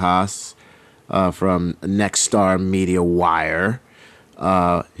and Greg Haas from Nexstar Media Wire.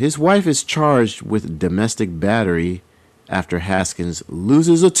 His wife is charged with domestic battery after Haskins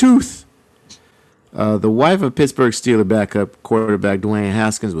loses a tooth. The wife of Pittsburgh Steelers backup quarterback Dwayne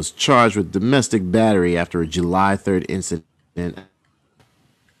Haskins was charged with domestic battery after a July 3rd incident in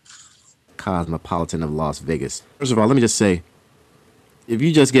Cosmopolitan of Las Vegas. First of all, let me just say, if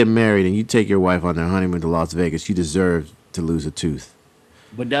you just get married and you take your wife on their honeymoon to Las Vegas, you deserve to lose a tooth.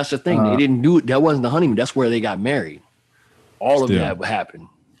 But that's the thing. They didn't do it. That wasn't the honeymoon. That's where they got married. All of that happened.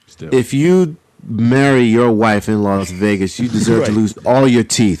 If you marry your wife in Las Vegas, you deserve to lose all your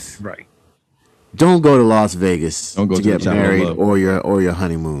teeth. Right. Don't go to Las Vegas to get married or your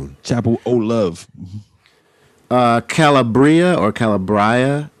honeymoon. Chapel O Love. Calabria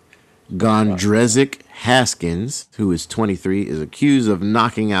Gondrezic Haskins, who is 23, is accused of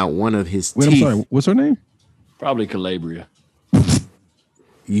knocking out one of his teeth. I'm sorry. What's her name? Probably Calabria.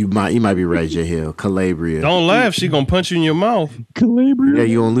 You might be right, J Hill. Calabria. Don't laugh. She gonna punch you in your mouth. Calabria. Yeah,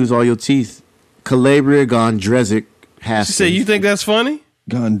 you gonna lose all your teeth. Calabria Gondrezic Haskins. She said, "You think that's funny?"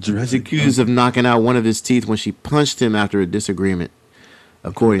 Is accused of knocking out one of his teeth when she punched him after a disagreement,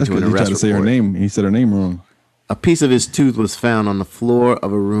 according to an arrest report. He tried to say her name. He said her name wrong. A piece of his tooth was found on the floor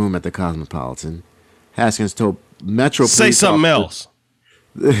of a room at the Cosmopolitan. Haskins told Metro Police. Say something else.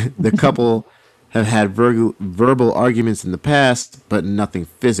 The couple have had verbal arguments in the past, but nothing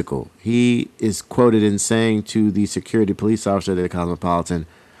physical. He is quoted in saying to the security police officer at the Cosmopolitan,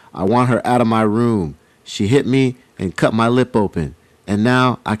 "I want her out of my room. She hit me and cut my lip open, and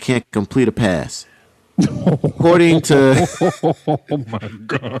now I can't complete a pass." According to oh my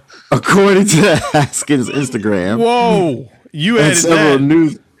god, according to Haskins' Instagram. Whoa, you added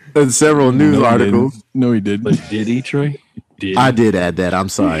several news articles. No, he didn't. But did he, Trey? I did add that. I'm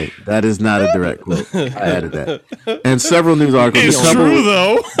sorry. That is not a direct quote. I added that. And several news articles. It's true,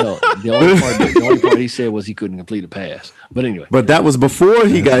 though. No, the only part he said was he couldn't complete a pass. But anyway. But that was before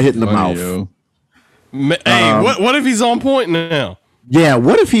he got hit in the mouth. Hey, what if he's on point now? Yeah,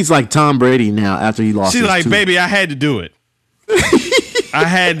 what if he's like Tom Brady now after he lost his tooth? Baby, I had to do it. I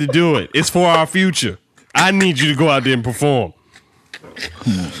had to do it. It's for our future. I need you to go out there and perform.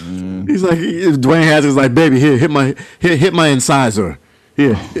 He's like, Dwayne Haskins like, baby, here, hit my incisor.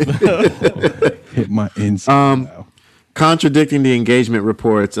 Here. Hit my incisor. Contradicting the engagement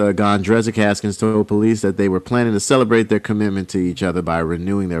reports, Gondrezic Haskins told police that they were planning to celebrate their commitment to each other by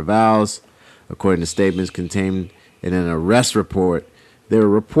renewing their vows. According to statements contained in an arrest report, they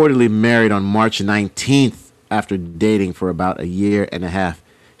were reportedly married on March 19th after dating for about a year and a half.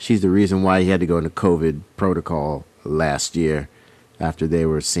 She's the reason why he had to go into COVID protocol last year after they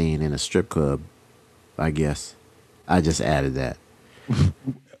were seen in a strip club, I guess. I just added that.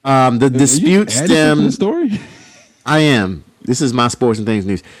 The dispute stemmed... story? I am. This is my sports and things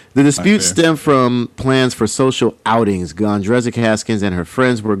news. The dispute stemmed from plans for social outings. Gondrezic Haskins and her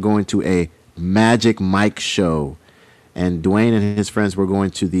friends were going to a Magic Mike show, and Dwayne and his friends were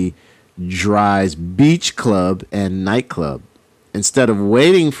going to the Dry's Beach Club and nightclub. Instead of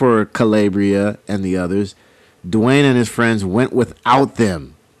waiting for Calabria and the others, Dwayne and his friends went without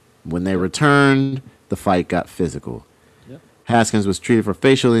them. When they returned, the fight got physical. Yep. Haskins was treated for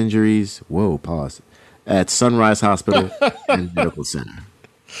facial injuries. At Sunrise Hospital and Medical Center.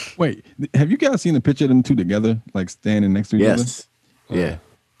 Wait, have you guys seen a picture of them two together, like standing next to each other? Yes. Yeah.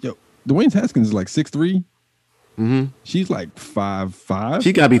 Yo, Dwayne Haskins is like 6'3". Mm-hmm. She's like 5'5".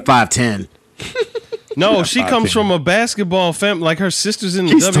 She gotta be 5'10". No, she comes from a basketball family. Like her sister's in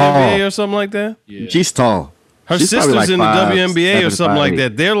the WNBA or something like that. Yeah. She's tall. Her sister's in the WNBA or something like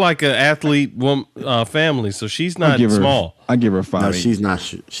that. They're like an athlete family, so she's not small. I give her 5'8". No,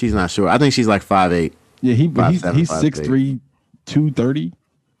 she's not sure. I think she's like 5'8". Yeah, he's 6'3", 230.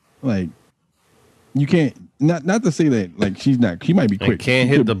 Like, you can't not to say that like she might be quick. Can't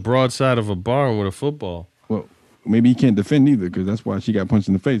hit the broadside of a barn with a football. Well, maybe he can't defend either because that's why she got punched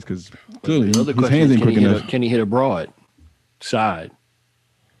in the face. Because clearly his hands ain't quick enough. Can he hit a broad side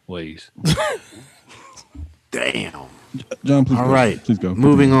ways? Damn. John, please. All right. Please go.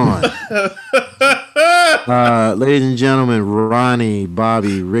 Moving on. Ladies and gentlemen, Ronnie,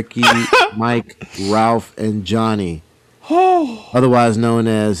 Bobby, Ricky, Mike, Ralph, and Johnny, otherwise known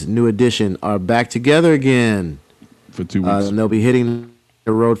as New Edition, are back together again for 2 weeks. And they'll be hitting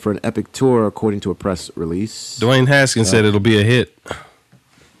the road for an epic tour, according to a press release. Dwayne Haskins said it'll be a hit.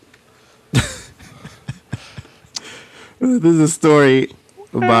 This is a story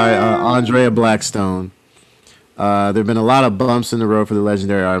by Andrea Blackstone. There have been a lot of bumps in the road for the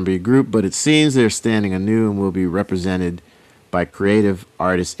legendary R&B group, but it seems they're standing anew and will be represented by Creative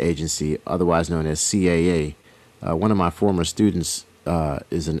Artists Agency, otherwise known as CAA. One of my former students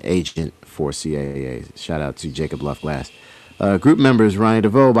is an agent for CAA. Shout out to Jacob Luff-Glass. Group members Ronnie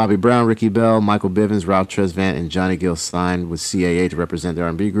DeVoe, Bobby Brown, Ricky Bell, Michael Bivins, Ralph Tresvant, and Johnny Gill signed with CAA to represent the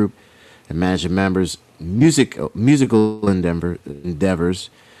R&B group and manage the members' musical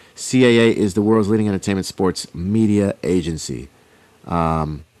endeavors. CAA is the world's leading entertainment sports media agency.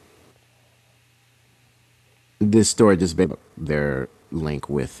 This story just based on their link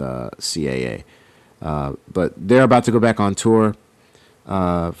with CAA. But they're about to go back on tour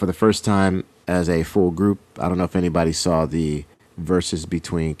for the first time as a full group. I don't know if anybody saw the verses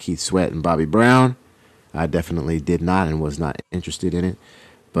between Keith Sweat and Bobby Brown. I definitely did not and was not interested in it.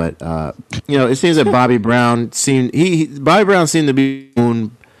 But, it seems that Bobby Brown seemed to be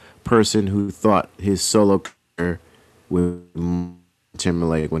one person who thought his solo career would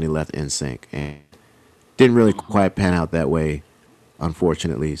Timberlake when he left NSYNC, and didn't really quite pan out that way,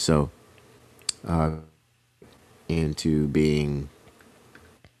 unfortunately. So, into being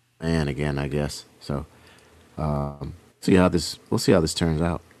man again, I guess. So we'll see how this turns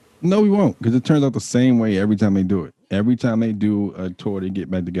out. No, we won't, because it turns out the same way every time they do it. Every time they do a tour, they get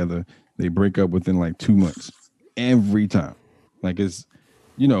back together, they break up within like 2 months. Every time. Like it's,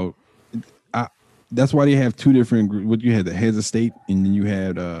 that's why they have two different groups. What you had, the Heads of State, and then you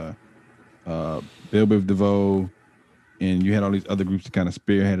had Bill Biv DeVoe, and you had all these other groups that kind of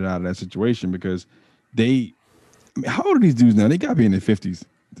spearheaded out of that situation because how old are these dudes now? They got to be in their 50s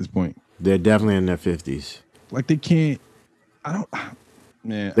at this point. They're definitely in their 50s. Like they can't,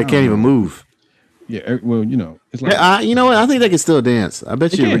 they can't even move. Yeah, well, it's like you know what? I think they can still dance. I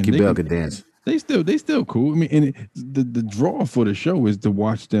bet you Ricky Bell could dance. They still cool. I mean, and the draw for the show is to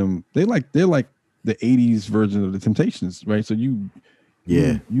watch them. They're like the 80s version of the Temptations, right? So you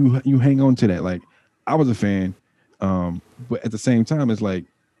hang on to that. Like I was a fan, but at the same time, it's like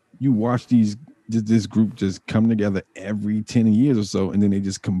you watch this group just come together every 10 years or so, and then they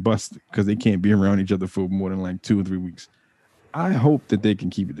just combust because they can't be around each other for more than like 2 or 3 weeks. I hope that they can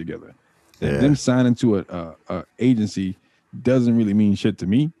keep it together. Them signing to a agency doesn't really mean shit to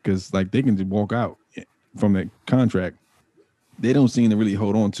me because like they can just walk out from that contract. They don't seem to really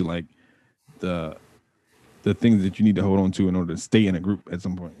hold on to like the things that you need to hold on to in order to stay in a group at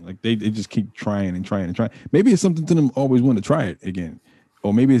some point. Like they just keep trying and trying and trying. Maybe it's something to them always want to try it again.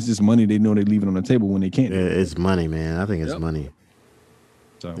 Or maybe it's just money they know they're leaving on the table when they can't. It's money, man. I think it's money.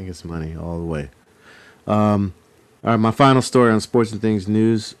 So. I think it's money all the way. All right, my final story on Sports and Things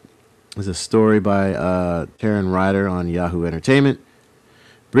News is a story by Taryn Ryder on Yahoo Entertainment.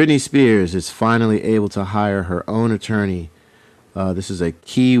 Britney Spears is finally able to hire her own attorney. This is a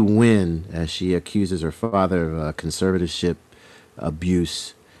key win as she accuses her father of conservatorship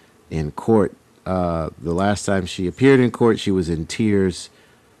abuse in court. The last time she appeared in court, she was in tears,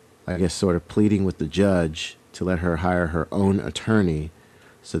 I guess sort of pleading with the judge to let her hire her own attorney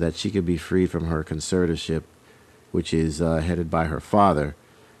so that she could be freed from her conservatorship, which is headed by her father.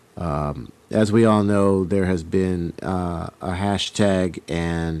 As we all know, there has been a hashtag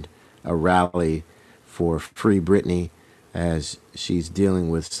and a rally for Free Britney as she's dealing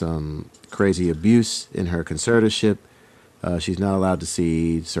with some crazy abuse in her conservatorship. She's not allowed to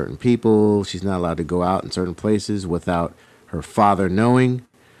see certain people. She's not allowed to go out in certain places without her father knowing.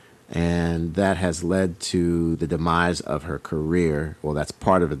 And that has led to the demise of her career. Well, that's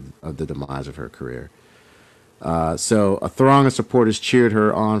part of the demise of her career. So a throng of supporters cheered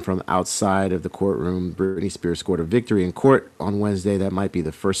her on from outside of the courtroom. Britney Spears scored a victory in court on Wednesday. That might be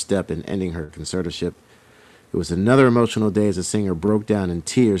the first step in ending her conservatorship. It was another emotional day as the singer broke down in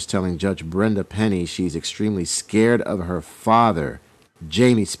tears, telling Judge Brenda Penny she's extremely scared of her father,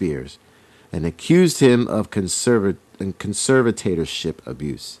 Jamie Spears, and accused him of conservatorship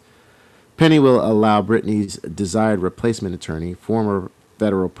abuse. Penny will allow Britney's desired replacement attorney, former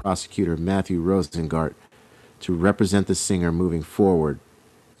federal prosecutor Matthew Rosengart, to represent the singer moving forward.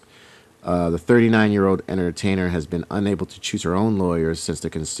 The 39-year-old entertainer has been unable to choose her own lawyers since the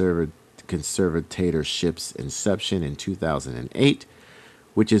conservatorship's inception in 2008,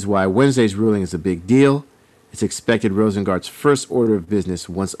 which is why Wednesday's ruling is a big deal. It's expected Rosengart's first order of business,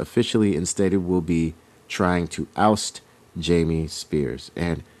 once officially instated, will be trying to oust Jamie Spears.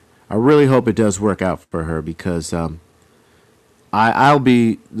 And I really hope it does work out for her because I'll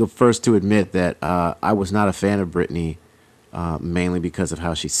be the first to admit that I was not a fan of Britney, mainly because of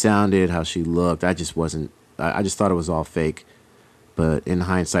how she sounded, how she looked. I just thought it was all fake. But in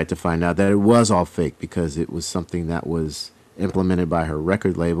hindsight, to find out that it was all fake because it was something that was implemented by her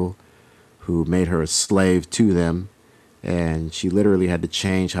record label, who made her a slave to them, and she literally had to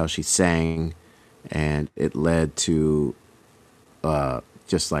change how she sang, and it led to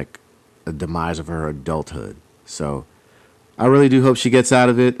just like a demise of her adulthood. So I really do hope she gets out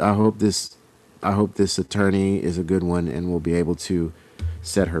of it. I hope this attorney is a good one and will be able to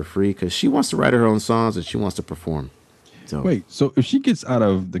set her free because she wants to write her own songs and she wants to perform. So. Wait, so if she gets out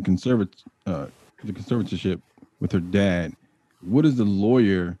of the conservatorship with her dad, what does the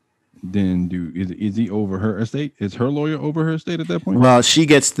lawyer then do? Is he over her estate? Is her lawyer over her estate at that point? Well,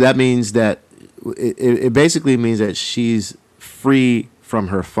 that means that it basically means that she's free from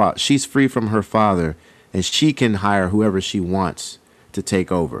her father. She's free from her father, and she can hire whoever she wants to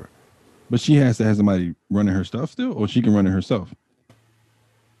take over. But she has to have somebody running her stuff still, or she can run it herself?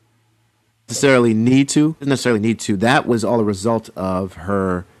 Doesn't necessarily need to. That was all a result of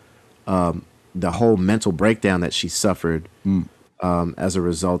her, the whole mental breakdown that she suffered as a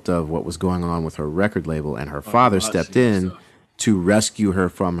result of what was going on with her record label, and her father stepped in to rescue her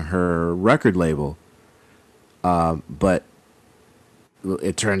from her record label. But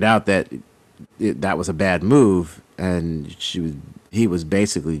it turned out that that was a bad move, and she was he was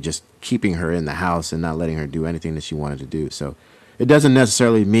basically just keeping her in the house and not letting her do anything that she wanted to do. So it doesn't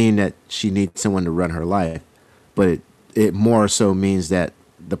necessarily mean that she needs someone to run her life, but it more so means that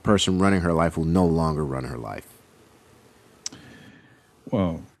the person running her life will no longer run her life.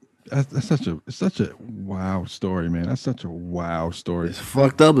 Well, that's such a wow story, man. That's such a wow story. It's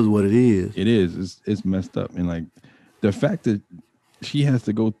fucked up is what it is. It is. It's messed up. And like the fact that she has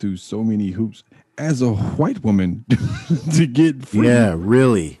to go through so many hoops as a white woman to get free. Yeah,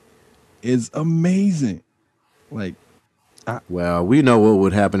 really. Is amazing. Like, well, we know what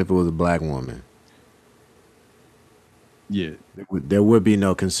would happen if it was a black woman. Yeah. There would be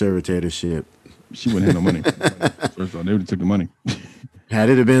no conservatorship. She wouldn't have no money. First of all, they would have took the money. Had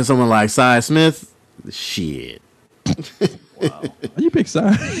it been someone like Cy Smith, shit. Wow. Why you pick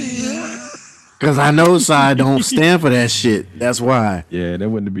Cy? Because I know Cy don't stand for that shit. That's why. Yeah, there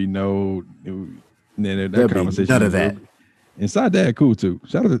wouldn't be no that conversation. None of that. And Cy dad cool too.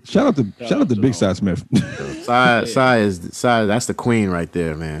 Shout out to Big Cy Smith. Cy is that's the queen right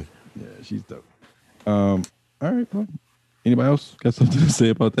there, man. Yeah, she's dope. All right, well, anybody else got something to say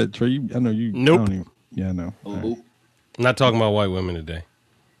about that, Trey? I know you. Nope. I know. Right. I'm not talking about white women today.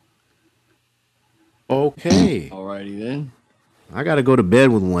 Okay. Alrighty then. I got to go to bed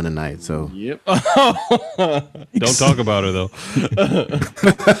with one tonight, so. Yep. Don't talk about her, though.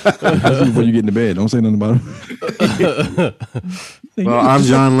 Before you get into bed, don't say nothing about her. Well, I'm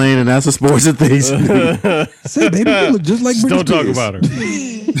John Lane, and that's a sports and things. Say, baby, you look just like Britney Don't talk about her.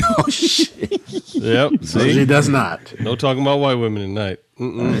 Oh, shit. Yep. See? She does not. No talking about white women tonight. All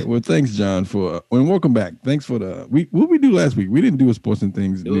right, well, thanks, John, for and welcome back. Thanks for what we do last week? We didn't do a sports and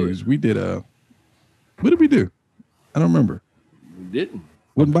things news. We did what did we do? I don't remember. We didn't.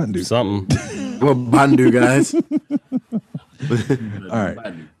 What did Button do? Something. What Button do, guys? All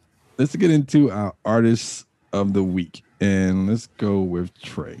right. Let's get into our artists of the week. And let's go with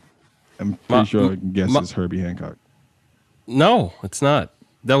Trey. I'm pretty sure I can guess it's Herbie Hancock. No, it's not.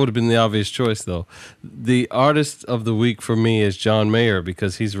 That would have been the obvious choice, though. The artist of the week for me is John Mayer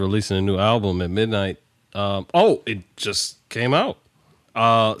because he's releasing a new album at midnight. It just came out.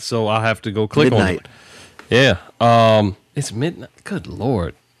 So I'll have to go click on it. Yeah. It's midnight. Good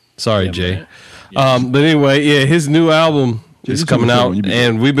Lord. Sorry, Jay. But anyway, yeah, his new album is coming out,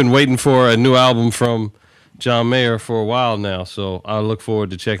 and we've been waiting for a new album from John Mayer for a while now, so I look forward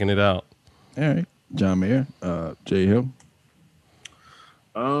to checking it out. All right. John Mayer. Jay Hill.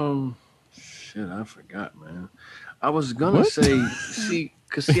 Shit, I forgot, man. I was gonna say,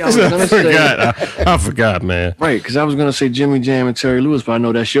 I forgot, man. Right, because I was gonna say Jimmy Jam and Terry Lewis, but I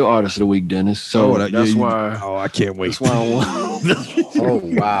know that's your artist of the week, Dennis. So that's why. Oh, I can't wait. That's why I want. Oh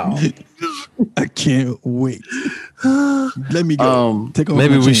wow! I can't wait. Let me go. Take off.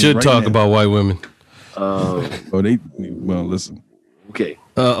 Maybe we should talk about white women. Listen. Okay.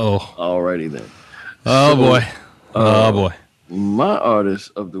 Alrighty then. Boy. Boy. My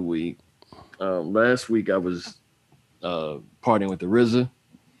artist of the week. Last week I was partying with the RZA.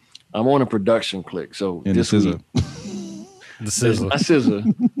 I'm on a production click, so and this week the SZA, not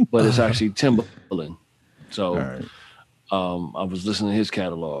SZA, but it's actually Timbaland. So, right. I was listening to his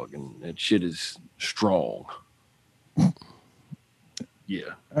catalog, and that shit is strong.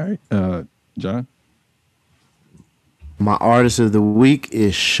 Yeah. All right, John. My artist of the week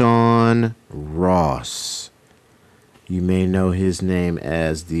is Sean Ross. You may know his name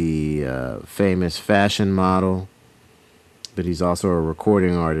as the famous fashion model, but he's also a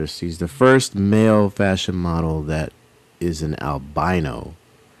recording artist. He's the first male fashion model that is an albino.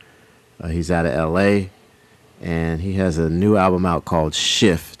 He's out of LA, and he has a new album out called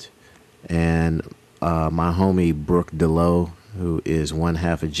Shift. And my homie Brooke DeLoe, who is one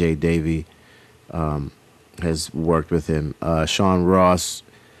half of Jay Davy, has worked with him. Sean Ross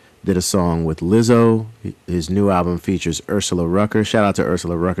did a song with Lizzo. His new album features Ursula Rucker. Shout out to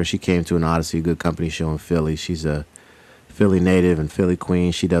Ursula Rucker. She came to an Odyssey Good Company show in Philly. She's a Philly native and Philly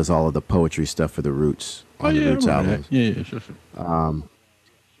queen. She does all of the poetry stuff for the Roots on the Roots album. Yeah, sure.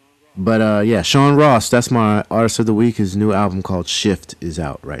 Sean Ross, that's my artist of the week. His new album called Shift is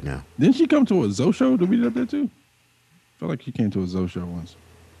out right now. Didn't she come to a Zoe show? Did we do up there too? I feel like she came to a Zoe show once.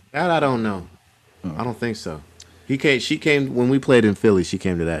 That I don't know. Oh. I don't think so. She came when we played in Philly. She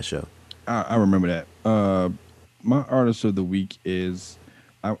came to that show. I remember that. My artist of the week is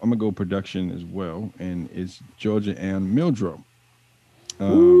I'm gonna go production as well, and it's Georgia Ann Muldrow.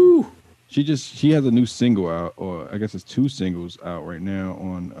 She has a new single out, or I guess it's two singles out right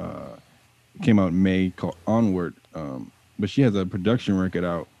now. It came out in May called Onward. But she has a production record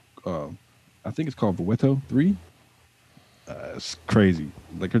out. I think it's called Vueto 3. It's crazy.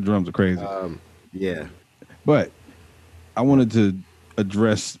 Like her drums are crazy. Yeah. But I wanted to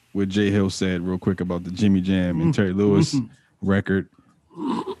address what Jay Hill said real quick about the Jimmy Jam and Terry Lewis record.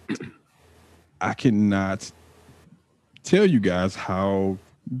 I cannot tell you guys how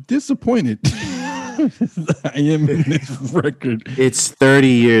disappointed I am in this record. It's 30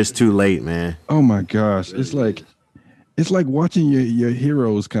 years too late, man. Oh my gosh. It's like watching your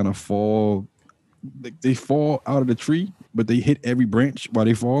heroes kind of fall. They fall out of the tree, but they hit every branch while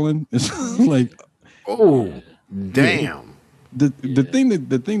they falling. It's like, oh damn. The thing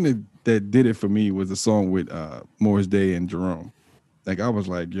that did it for me was a song with Morris Day and Jerome. Like I was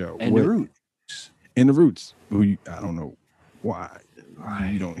like, yo, and what? the Roots. And the Roots, who I don't know why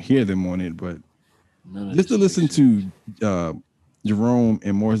you don't hear them on it, but just to listen to Jerome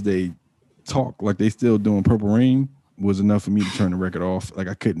and Morris Day talk like they still doing Purple Rain was enough for me to turn the record off. Like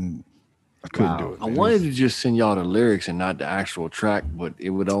I couldn't do it. I wanted to just send y'all the lyrics and not the actual track, but it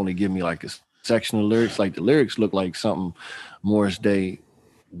would only give me like a section of lyrics. Like the lyrics look like something Morris Day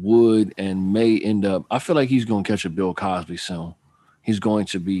would and may end up. I feel like he's gonna catch a Bill Cosby soon. He's going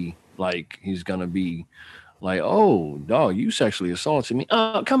to be like, oh, dog, you sexually assaulted me.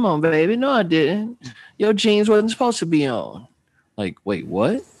 Oh, come on, baby. No, I didn't. Your jeans wasn't supposed to be on. Like, wait,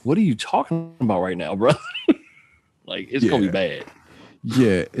 what? What are you talking about right now, bro? Like, it's gonna be bad.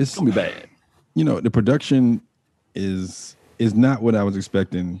 Yeah, it's gonna be bad. You know, the production is not what I was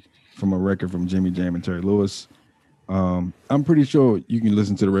expecting from a record from Jimmy Jam and Terry Lewis. I'm pretty sure you can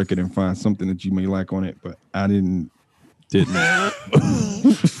listen to the record and find something that you may like on it, but I didn't. We'll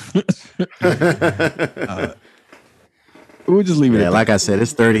just leave it. Yeah, like I said,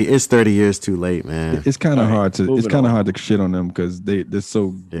 it's 30 years too late, man. It's kind of hard to shit on them because they're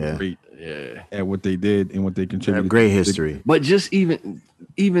so great yeah, at what they did and what they contributed. Great history. But just even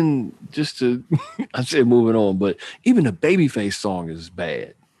just to, I said moving on, but even the Babyface song is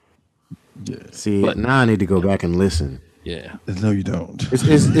bad. Yeah. See, but now I need to go back and listen. Yeah. No, you don't.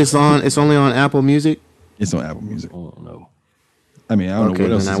 It's on. It's only on Apple Music. It's on Apple Music. Oh no. I mean, I don't know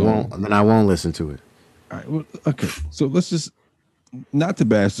what else. Then I won't listen to it. All right. Well, okay. So let's just not to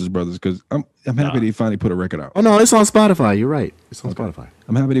bash these brothers because I'm happy they finally put a record out. Oh no, it's on Spotify. You're right. It's on Spotify.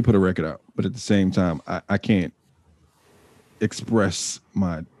 I'm happy they put a record out, but at the same time, I can't express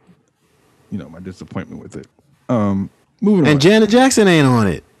my disappointment with it. Moving on. And Janet Jackson ain't on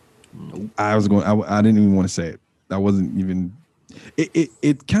it. I didn't even want to say it. I wasn't even.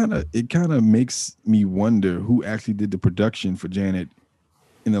 It kind of makes me wonder who actually did the production for Janet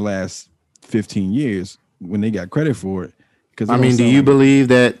in the last 15 years when they got credit for it. Because I mean, do you believe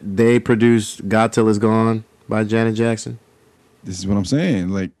that they produced "God Till It's Gone" by Janet Jackson? This is what I'm saying.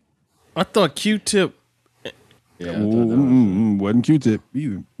 Like, I thought Q-Tip. Yeah, wasn't Q-Tip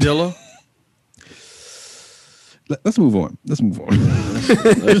either. Dilla. Let's move on.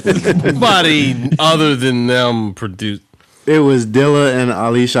 Nobody other than them produced. It was Dilla and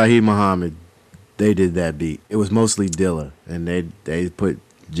Ali Shaheed Muhammad. They did that beat. It was mostly Dilla, and they put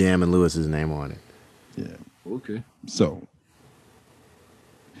Jam and Lewis's name on it. Yeah. Okay. So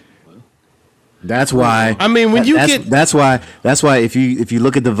that's why. I mean, when that's why if you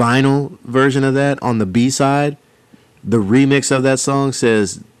look at the vinyl version of that on the B side, the remix of that song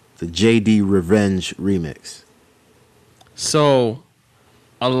says the JD Revenge remix. So,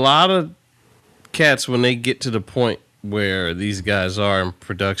 a lot of cats, when they get to the point where these guys are in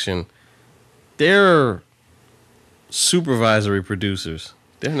production, they're supervisory producers.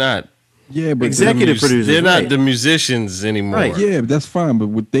 They're not but executive producers. They're not the musicians anymore. Right. Yeah, but that's fine. But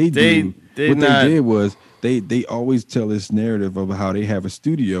what they did was they always tell this narrative of how they have a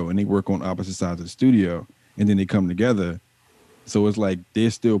studio and they work on opposite sides of the studio and then they come together. So it's like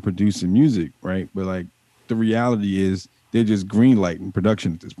they're still producing music, right? But like the reality is they're just greenlighting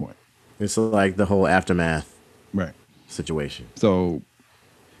production at this point. It's like the whole Aftermath situation. So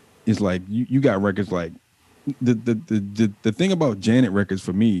it's like you got records like the thing about Janet records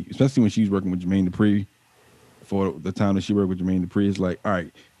for me, especially when she's working with Jermaine Dupri, for the time that she worked with Jermaine Dupri, is like, all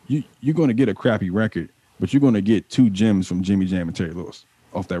right, you're going to get a crappy record, but you're going to get two gems from Jimmy Jam and Terry Lewis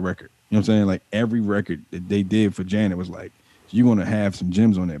off that record. You know what I'm saying? Like every record that they did for Janet was like, you're going to have some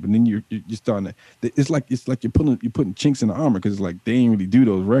gems on that, but then you're starting to. It's like you're putting chinks in the armor because it's like they ain't really do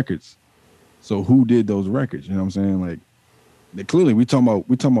those records. So who did those records? You know what I'm saying? Like clearly we talking about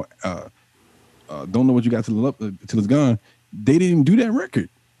Don't Know What You Got Till It's Gone. They didn't do that record.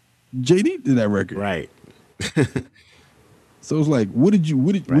 JD did that record. Right. So it's like, were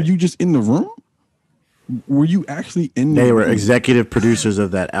you just in the room? Were you actually in the room? They were executive producers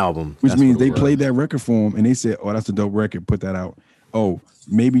of that album. Which means they played that record for him and they said, oh, that's a dope record, put that out. Oh,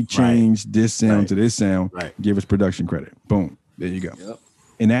 maybe change this sound to this sound, give us production credit. Boom. There you go. Yep.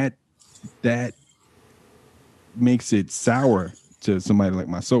 And that makes it sour to somebody like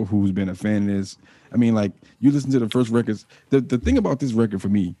myself who's been a fan of this. I mean, like, you listen to the first records. The thing about this record for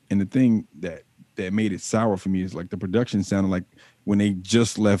me, and the thing that made it sour for me, is like the production sounded like when they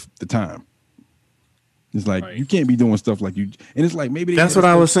just left the time. It's like you can't be doing stuff like you, and it's like maybe that's what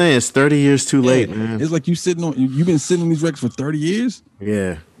I was saying. It's 30 years too late, man. It's like you've been sitting on these records for 30 years.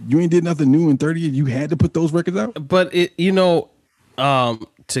 Yeah, you ain't did nothing new in 30 years. You had to put those records out. But it,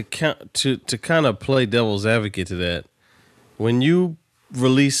 to kind of play devil's advocate to that, when you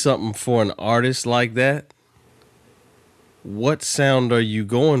release something for an artist like that, what sound are you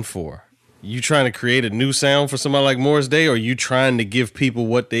going for? You trying to create a new sound for somebody like Morris Day, or are you trying to give people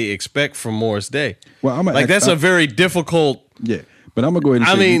what they expect from Morris Day? Well, that's a very difficult. Yeah, but I'm gonna go ahead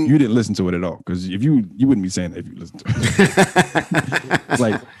and say you didn't listen to it at all, because if you wouldn't be saying that if you listened to it. It's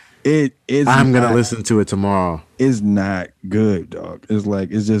like it is. I'm gonna listen to it tomorrow. It's not good, dog. It's like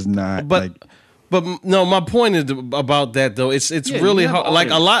it's just not. But no, my point is about that though. It's really hard. Like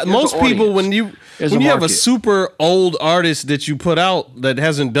most people, when you have a super old artist that you put out that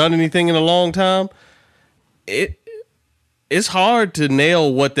hasn't done anything in a long time, it's hard to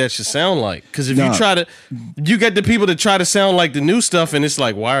nail what that should sound like. Because if you get the people that try to sound like the new stuff, and it's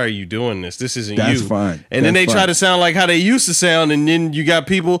like, why are you doing this? This isn't you. That's fine. And then they try to sound like how they used to sound, and then you got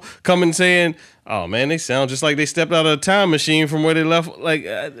people coming saying, oh man, they sound just like they stepped out of a time machine from where they left. Like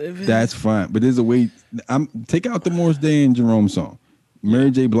that's fine, but there's a way. Take out the Morris Day and Jerome song,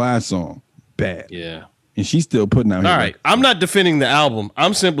 Mary J. Blige song, bad. Yeah, and she's still putting out. All right, I'm not defending the album.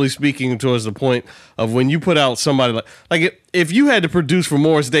 I'm simply speaking towards the point of when you put out somebody like if you had to produce for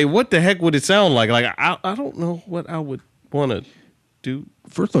Morris Day, what the heck would it sound like? Like I don't know what I would want to do.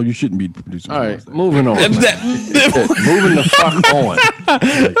 First of all, you shouldn't be producing. All right, moving on. Moving the fuck on.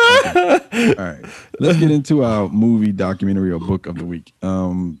 All right, let's get into our movie, documentary, or book of the week.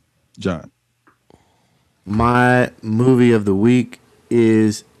 John. My movie of the week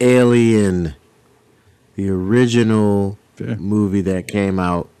is Alien, the original movie that came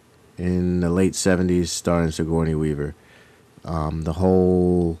out in the late 70s starring Sigourney Weaver. The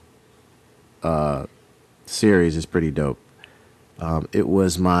whole series is pretty dope. It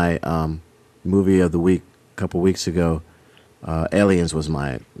was my movie of the week a couple weeks ago. Aliens was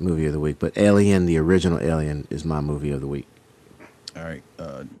my movie of the week, but Alien, the original Alien, is my movie of the week. All right,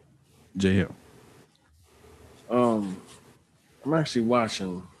 J Hill. I'm actually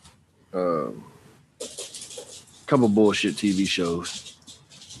watching a couple bullshit TV shows,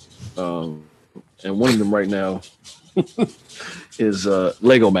 and one of them right now is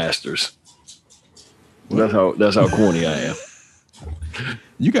Lego Masters. That's how corny I am.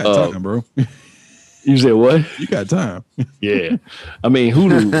 You got time, bro. You said what? You got time. Yeah, I mean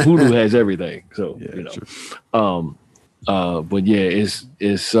Hulu has everything, so True. But yeah,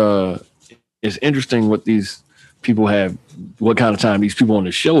 it's interesting what these people have, what kind of time these people on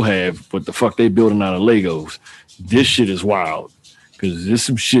the show have, what the fuck they building out of Legos. This shit is wild, because there's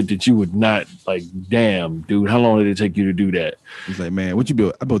some shit that you would not like. Damn, dude, how long did it take you to do that? He's like, man, what you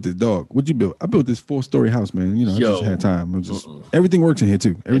built? I built this dog. What you built? I built this 4-story house, man. You know, I just had time. Everything works in here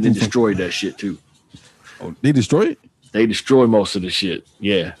too. Everything. And they destroyed that shit too. Oh, they destroy it? They destroy most of the shit.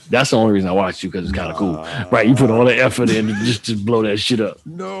 Yeah, that's the only reason I watched you, because it's kind of cool. Right, you put all the effort in to just blow that shit up.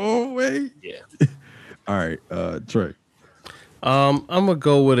 No way. Yeah. All right, Trey. I'm gonna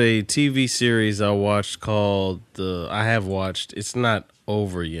go with a TV series I watched called I have watched. It's not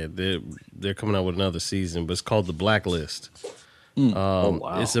over yet. They're coming out with another season, but it's called The Blacklist.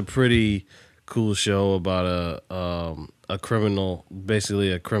 Wow. It's a pretty cool show about a criminal,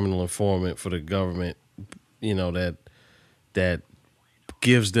 basically a criminal informant for the government. You know, that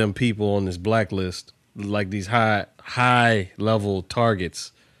gives them people on this blacklist, like these high level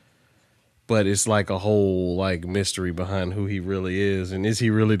targets. But it's like a whole like mystery behind who he really is, and is he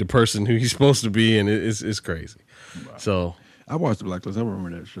really the person who he's supposed to be? And it's crazy. Wow. So I watched The Blacklist. I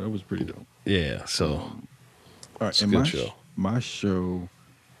remember that show. It was pretty dope. Yeah. So all right, it's a good show. My show.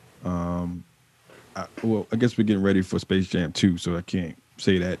 I guess we're getting ready for Space Jam 2, so I can't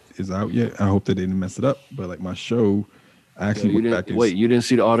say that is out yet. I hope that they didn't mess it up. But like my show, I actually went back. Wait, you didn't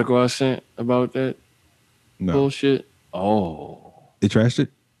see the article I sent about that bullshit? Oh, they trashed it.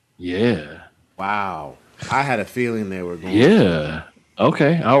 Yeah. Wow. I had a feeling they were going. Yeah.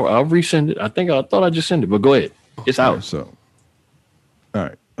 Okay. I'll resend it. I thought I just sent it, but go ahead. It's out. Right, so. All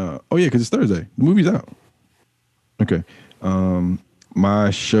right. Oh yeah, because it's Thursday. The movie's out. Okay. My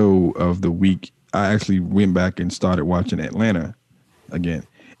show of the week, I actually went back and started watching Atlanta again.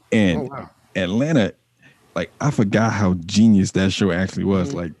 And Atlanta, like, I forgot how genius that show actually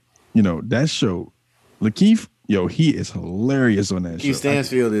was. Like, you know, that show, Lakeith, Yo, he is hilarious on that show. Keith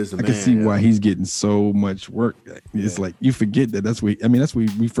Stansfield is the man. I can see why he's getting so much work. It's like you forget that's where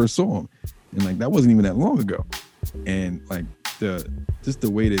we first saw him, and like that wasn't even that long ago. And like just the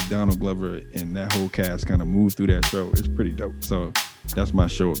way that Donald Glover and that whole cast kind of moved through that show is pretty dope. So that's my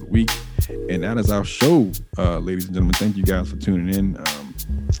show of the week, and that is our show, ladies and gentlemen. Thank you guys for tuning in.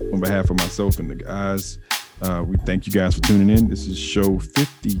 On behalf of myself and the guys, we thank you guys for tuning in. This is show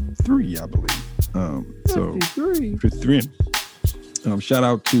 53, I believe. 53. Shout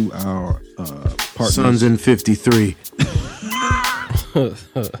out to our partners. Sons in 53.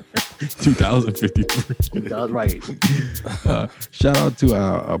 2053. That's right. Shout out to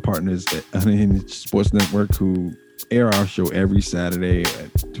our partners at Unhinged Sports Network who air our show every Saturday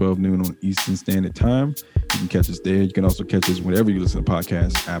at 12 noon on Eastern Standard Time. You can catch us there. You can also catch us whenever you listen to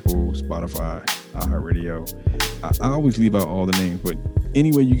podcasts, Apple, Spotify, iHeartRadio. I always leave out all the names, but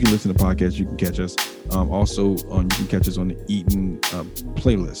anywhere you can listen to podcasts, you can catch us. Also, you can catch us on the Eaton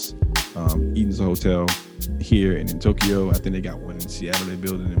playlist. Eaton's a hotel here and in Tokyo. I think they got one in Seattle they're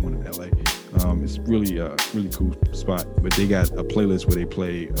building and one in LA. It's really cool spot, but they got a playlist where they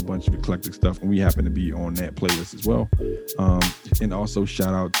play a bunch of eclectic stuff, and we happen to be on that playlist as well. And also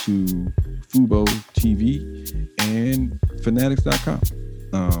shout out to Fubo TV and Fanatics.com.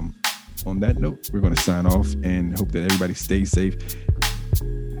 On that note, we're going to sign off and hope that everybody stays safe.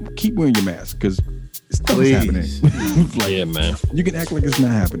 Keep wearing your mask because stuff's happening. Yeah, man. You can act like it's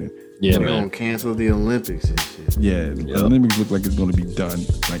not happening. Yeah, They're man. gonna cancel the Olympics and shit. Yeah, the Olympics look like it's gonna be done.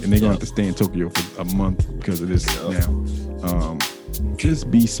 Like, and they're gonna have to stay in Tokyo for a month because of this now. Just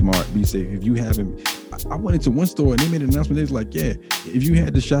be smart, be safe. If you haven't, I went into one store and they made an announcement. They was like, "Yeah, if you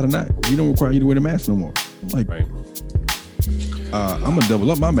had the shot or not, we don't require you to wear the mask no more." I'm like, right. I'm gonna double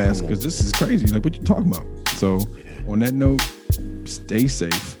up my mask because this is crazy. Like, what you talking about? So, on that note, stay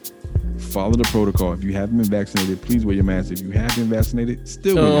safe. Follow the protocol. If you haven't been vaccinated, please wear your mask. If you have been vaccinated,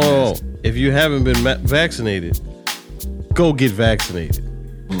 still wear your mask. If you haven't been vaccinated, go get vaccinated.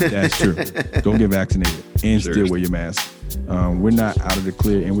 That's true. Go get vaccinated and still wear your mask. We're not out of the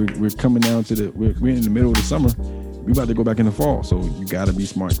clear, and we're coming down to we're in the middle of the summer. We're about to go back in the fall, so you got to be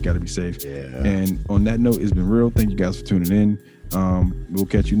smart. You got to be safe. Yeah. And on that note, it's been real. Thank you guys for tuning in. We'll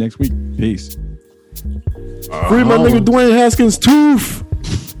catch you next week. Peace. Free my nigga Dwayne Haskins' tooth.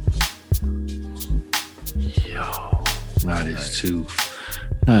 Not his tooth.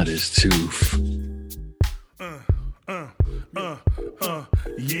 Not his tooth.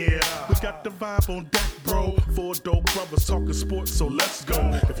 Yeah, we got the vibe on deck, bro. Four dope brothers talking sports, so let's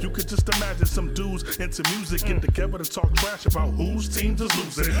go. If you could just imagine some dudes into music get together to talk trash about whose teams is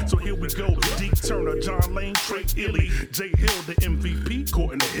losing. So here we go. Deke Turner, John Lane, Trey Illy, Jay Hill, the MVP,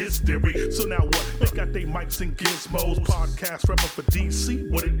 according to his theory. So now what? They got they mics and gizmos. Podcast rapper for DC,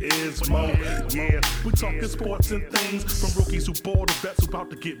 what it is, Mo. Yeah, we talking sports and things. From rookies who ball to vets who about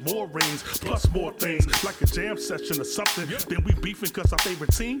to get more rings. Plus more things, like a jam session or something. Then we beefing cause our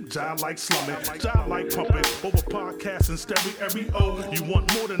favorite team, John like slumming, John like pumping, over podcasts and stereo. You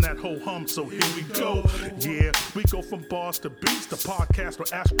want more than that whole hum, so here we go. Yeah, we go from bars to beats, to podcast or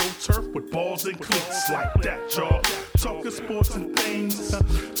AstroTurf with balls and cleats like that, y'all. Talking sports and things,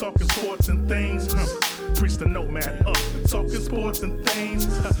 talking sports and things. Preach the nomad up, talking sports and things.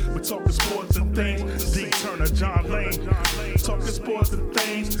 We're talking sports and things. Deke Turner, John Lane, talking sports and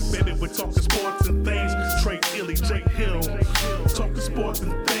things. Baby, we're talking sports and things. Trey Illy, Jay Hill, talking sports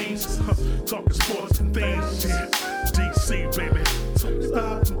and things. Talking sports and things. Yeah. DC, baby.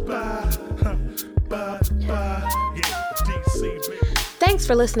 Yeah, DC, baby. Thanks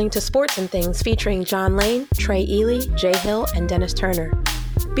for listening to Sports and Things featuring John Lane, Trey Ely, Jay Hill, and Dennis Turner.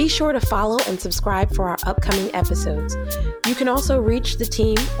 Be sure to follow and subscribe for our upcoming episodes. You can also reach the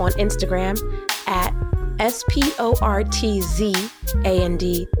team on Instagram at SPORTZANDTHINGZ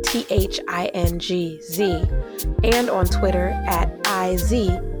and on Twitter at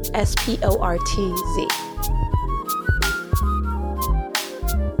IZSPORTZ.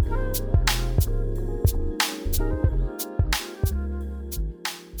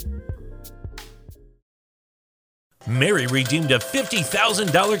 Mary redeemed a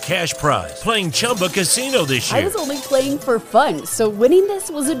 $50,000 cash prize playing Chumba Casino this year. I was only playing for fun, so winning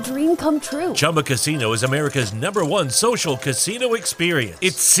this was a dream come true. Chumba Casino is America's #1 social casino experience.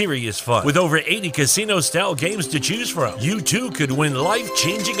 It's serious fun. With over 80 casino-style games to choose from, you too could win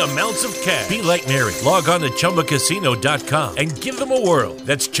life-changing amounts of cash. Be like Mary. Log on to ChumbaCasino.com and give them a whirl.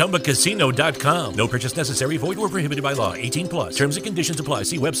 That's ChumbaCasino.com. No purchase necessary. Void or prohibited by law. 18+. Terms and conditions apply.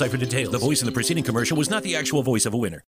 See website for details. The voice in the preceding commercial was not the actual voice of a winner.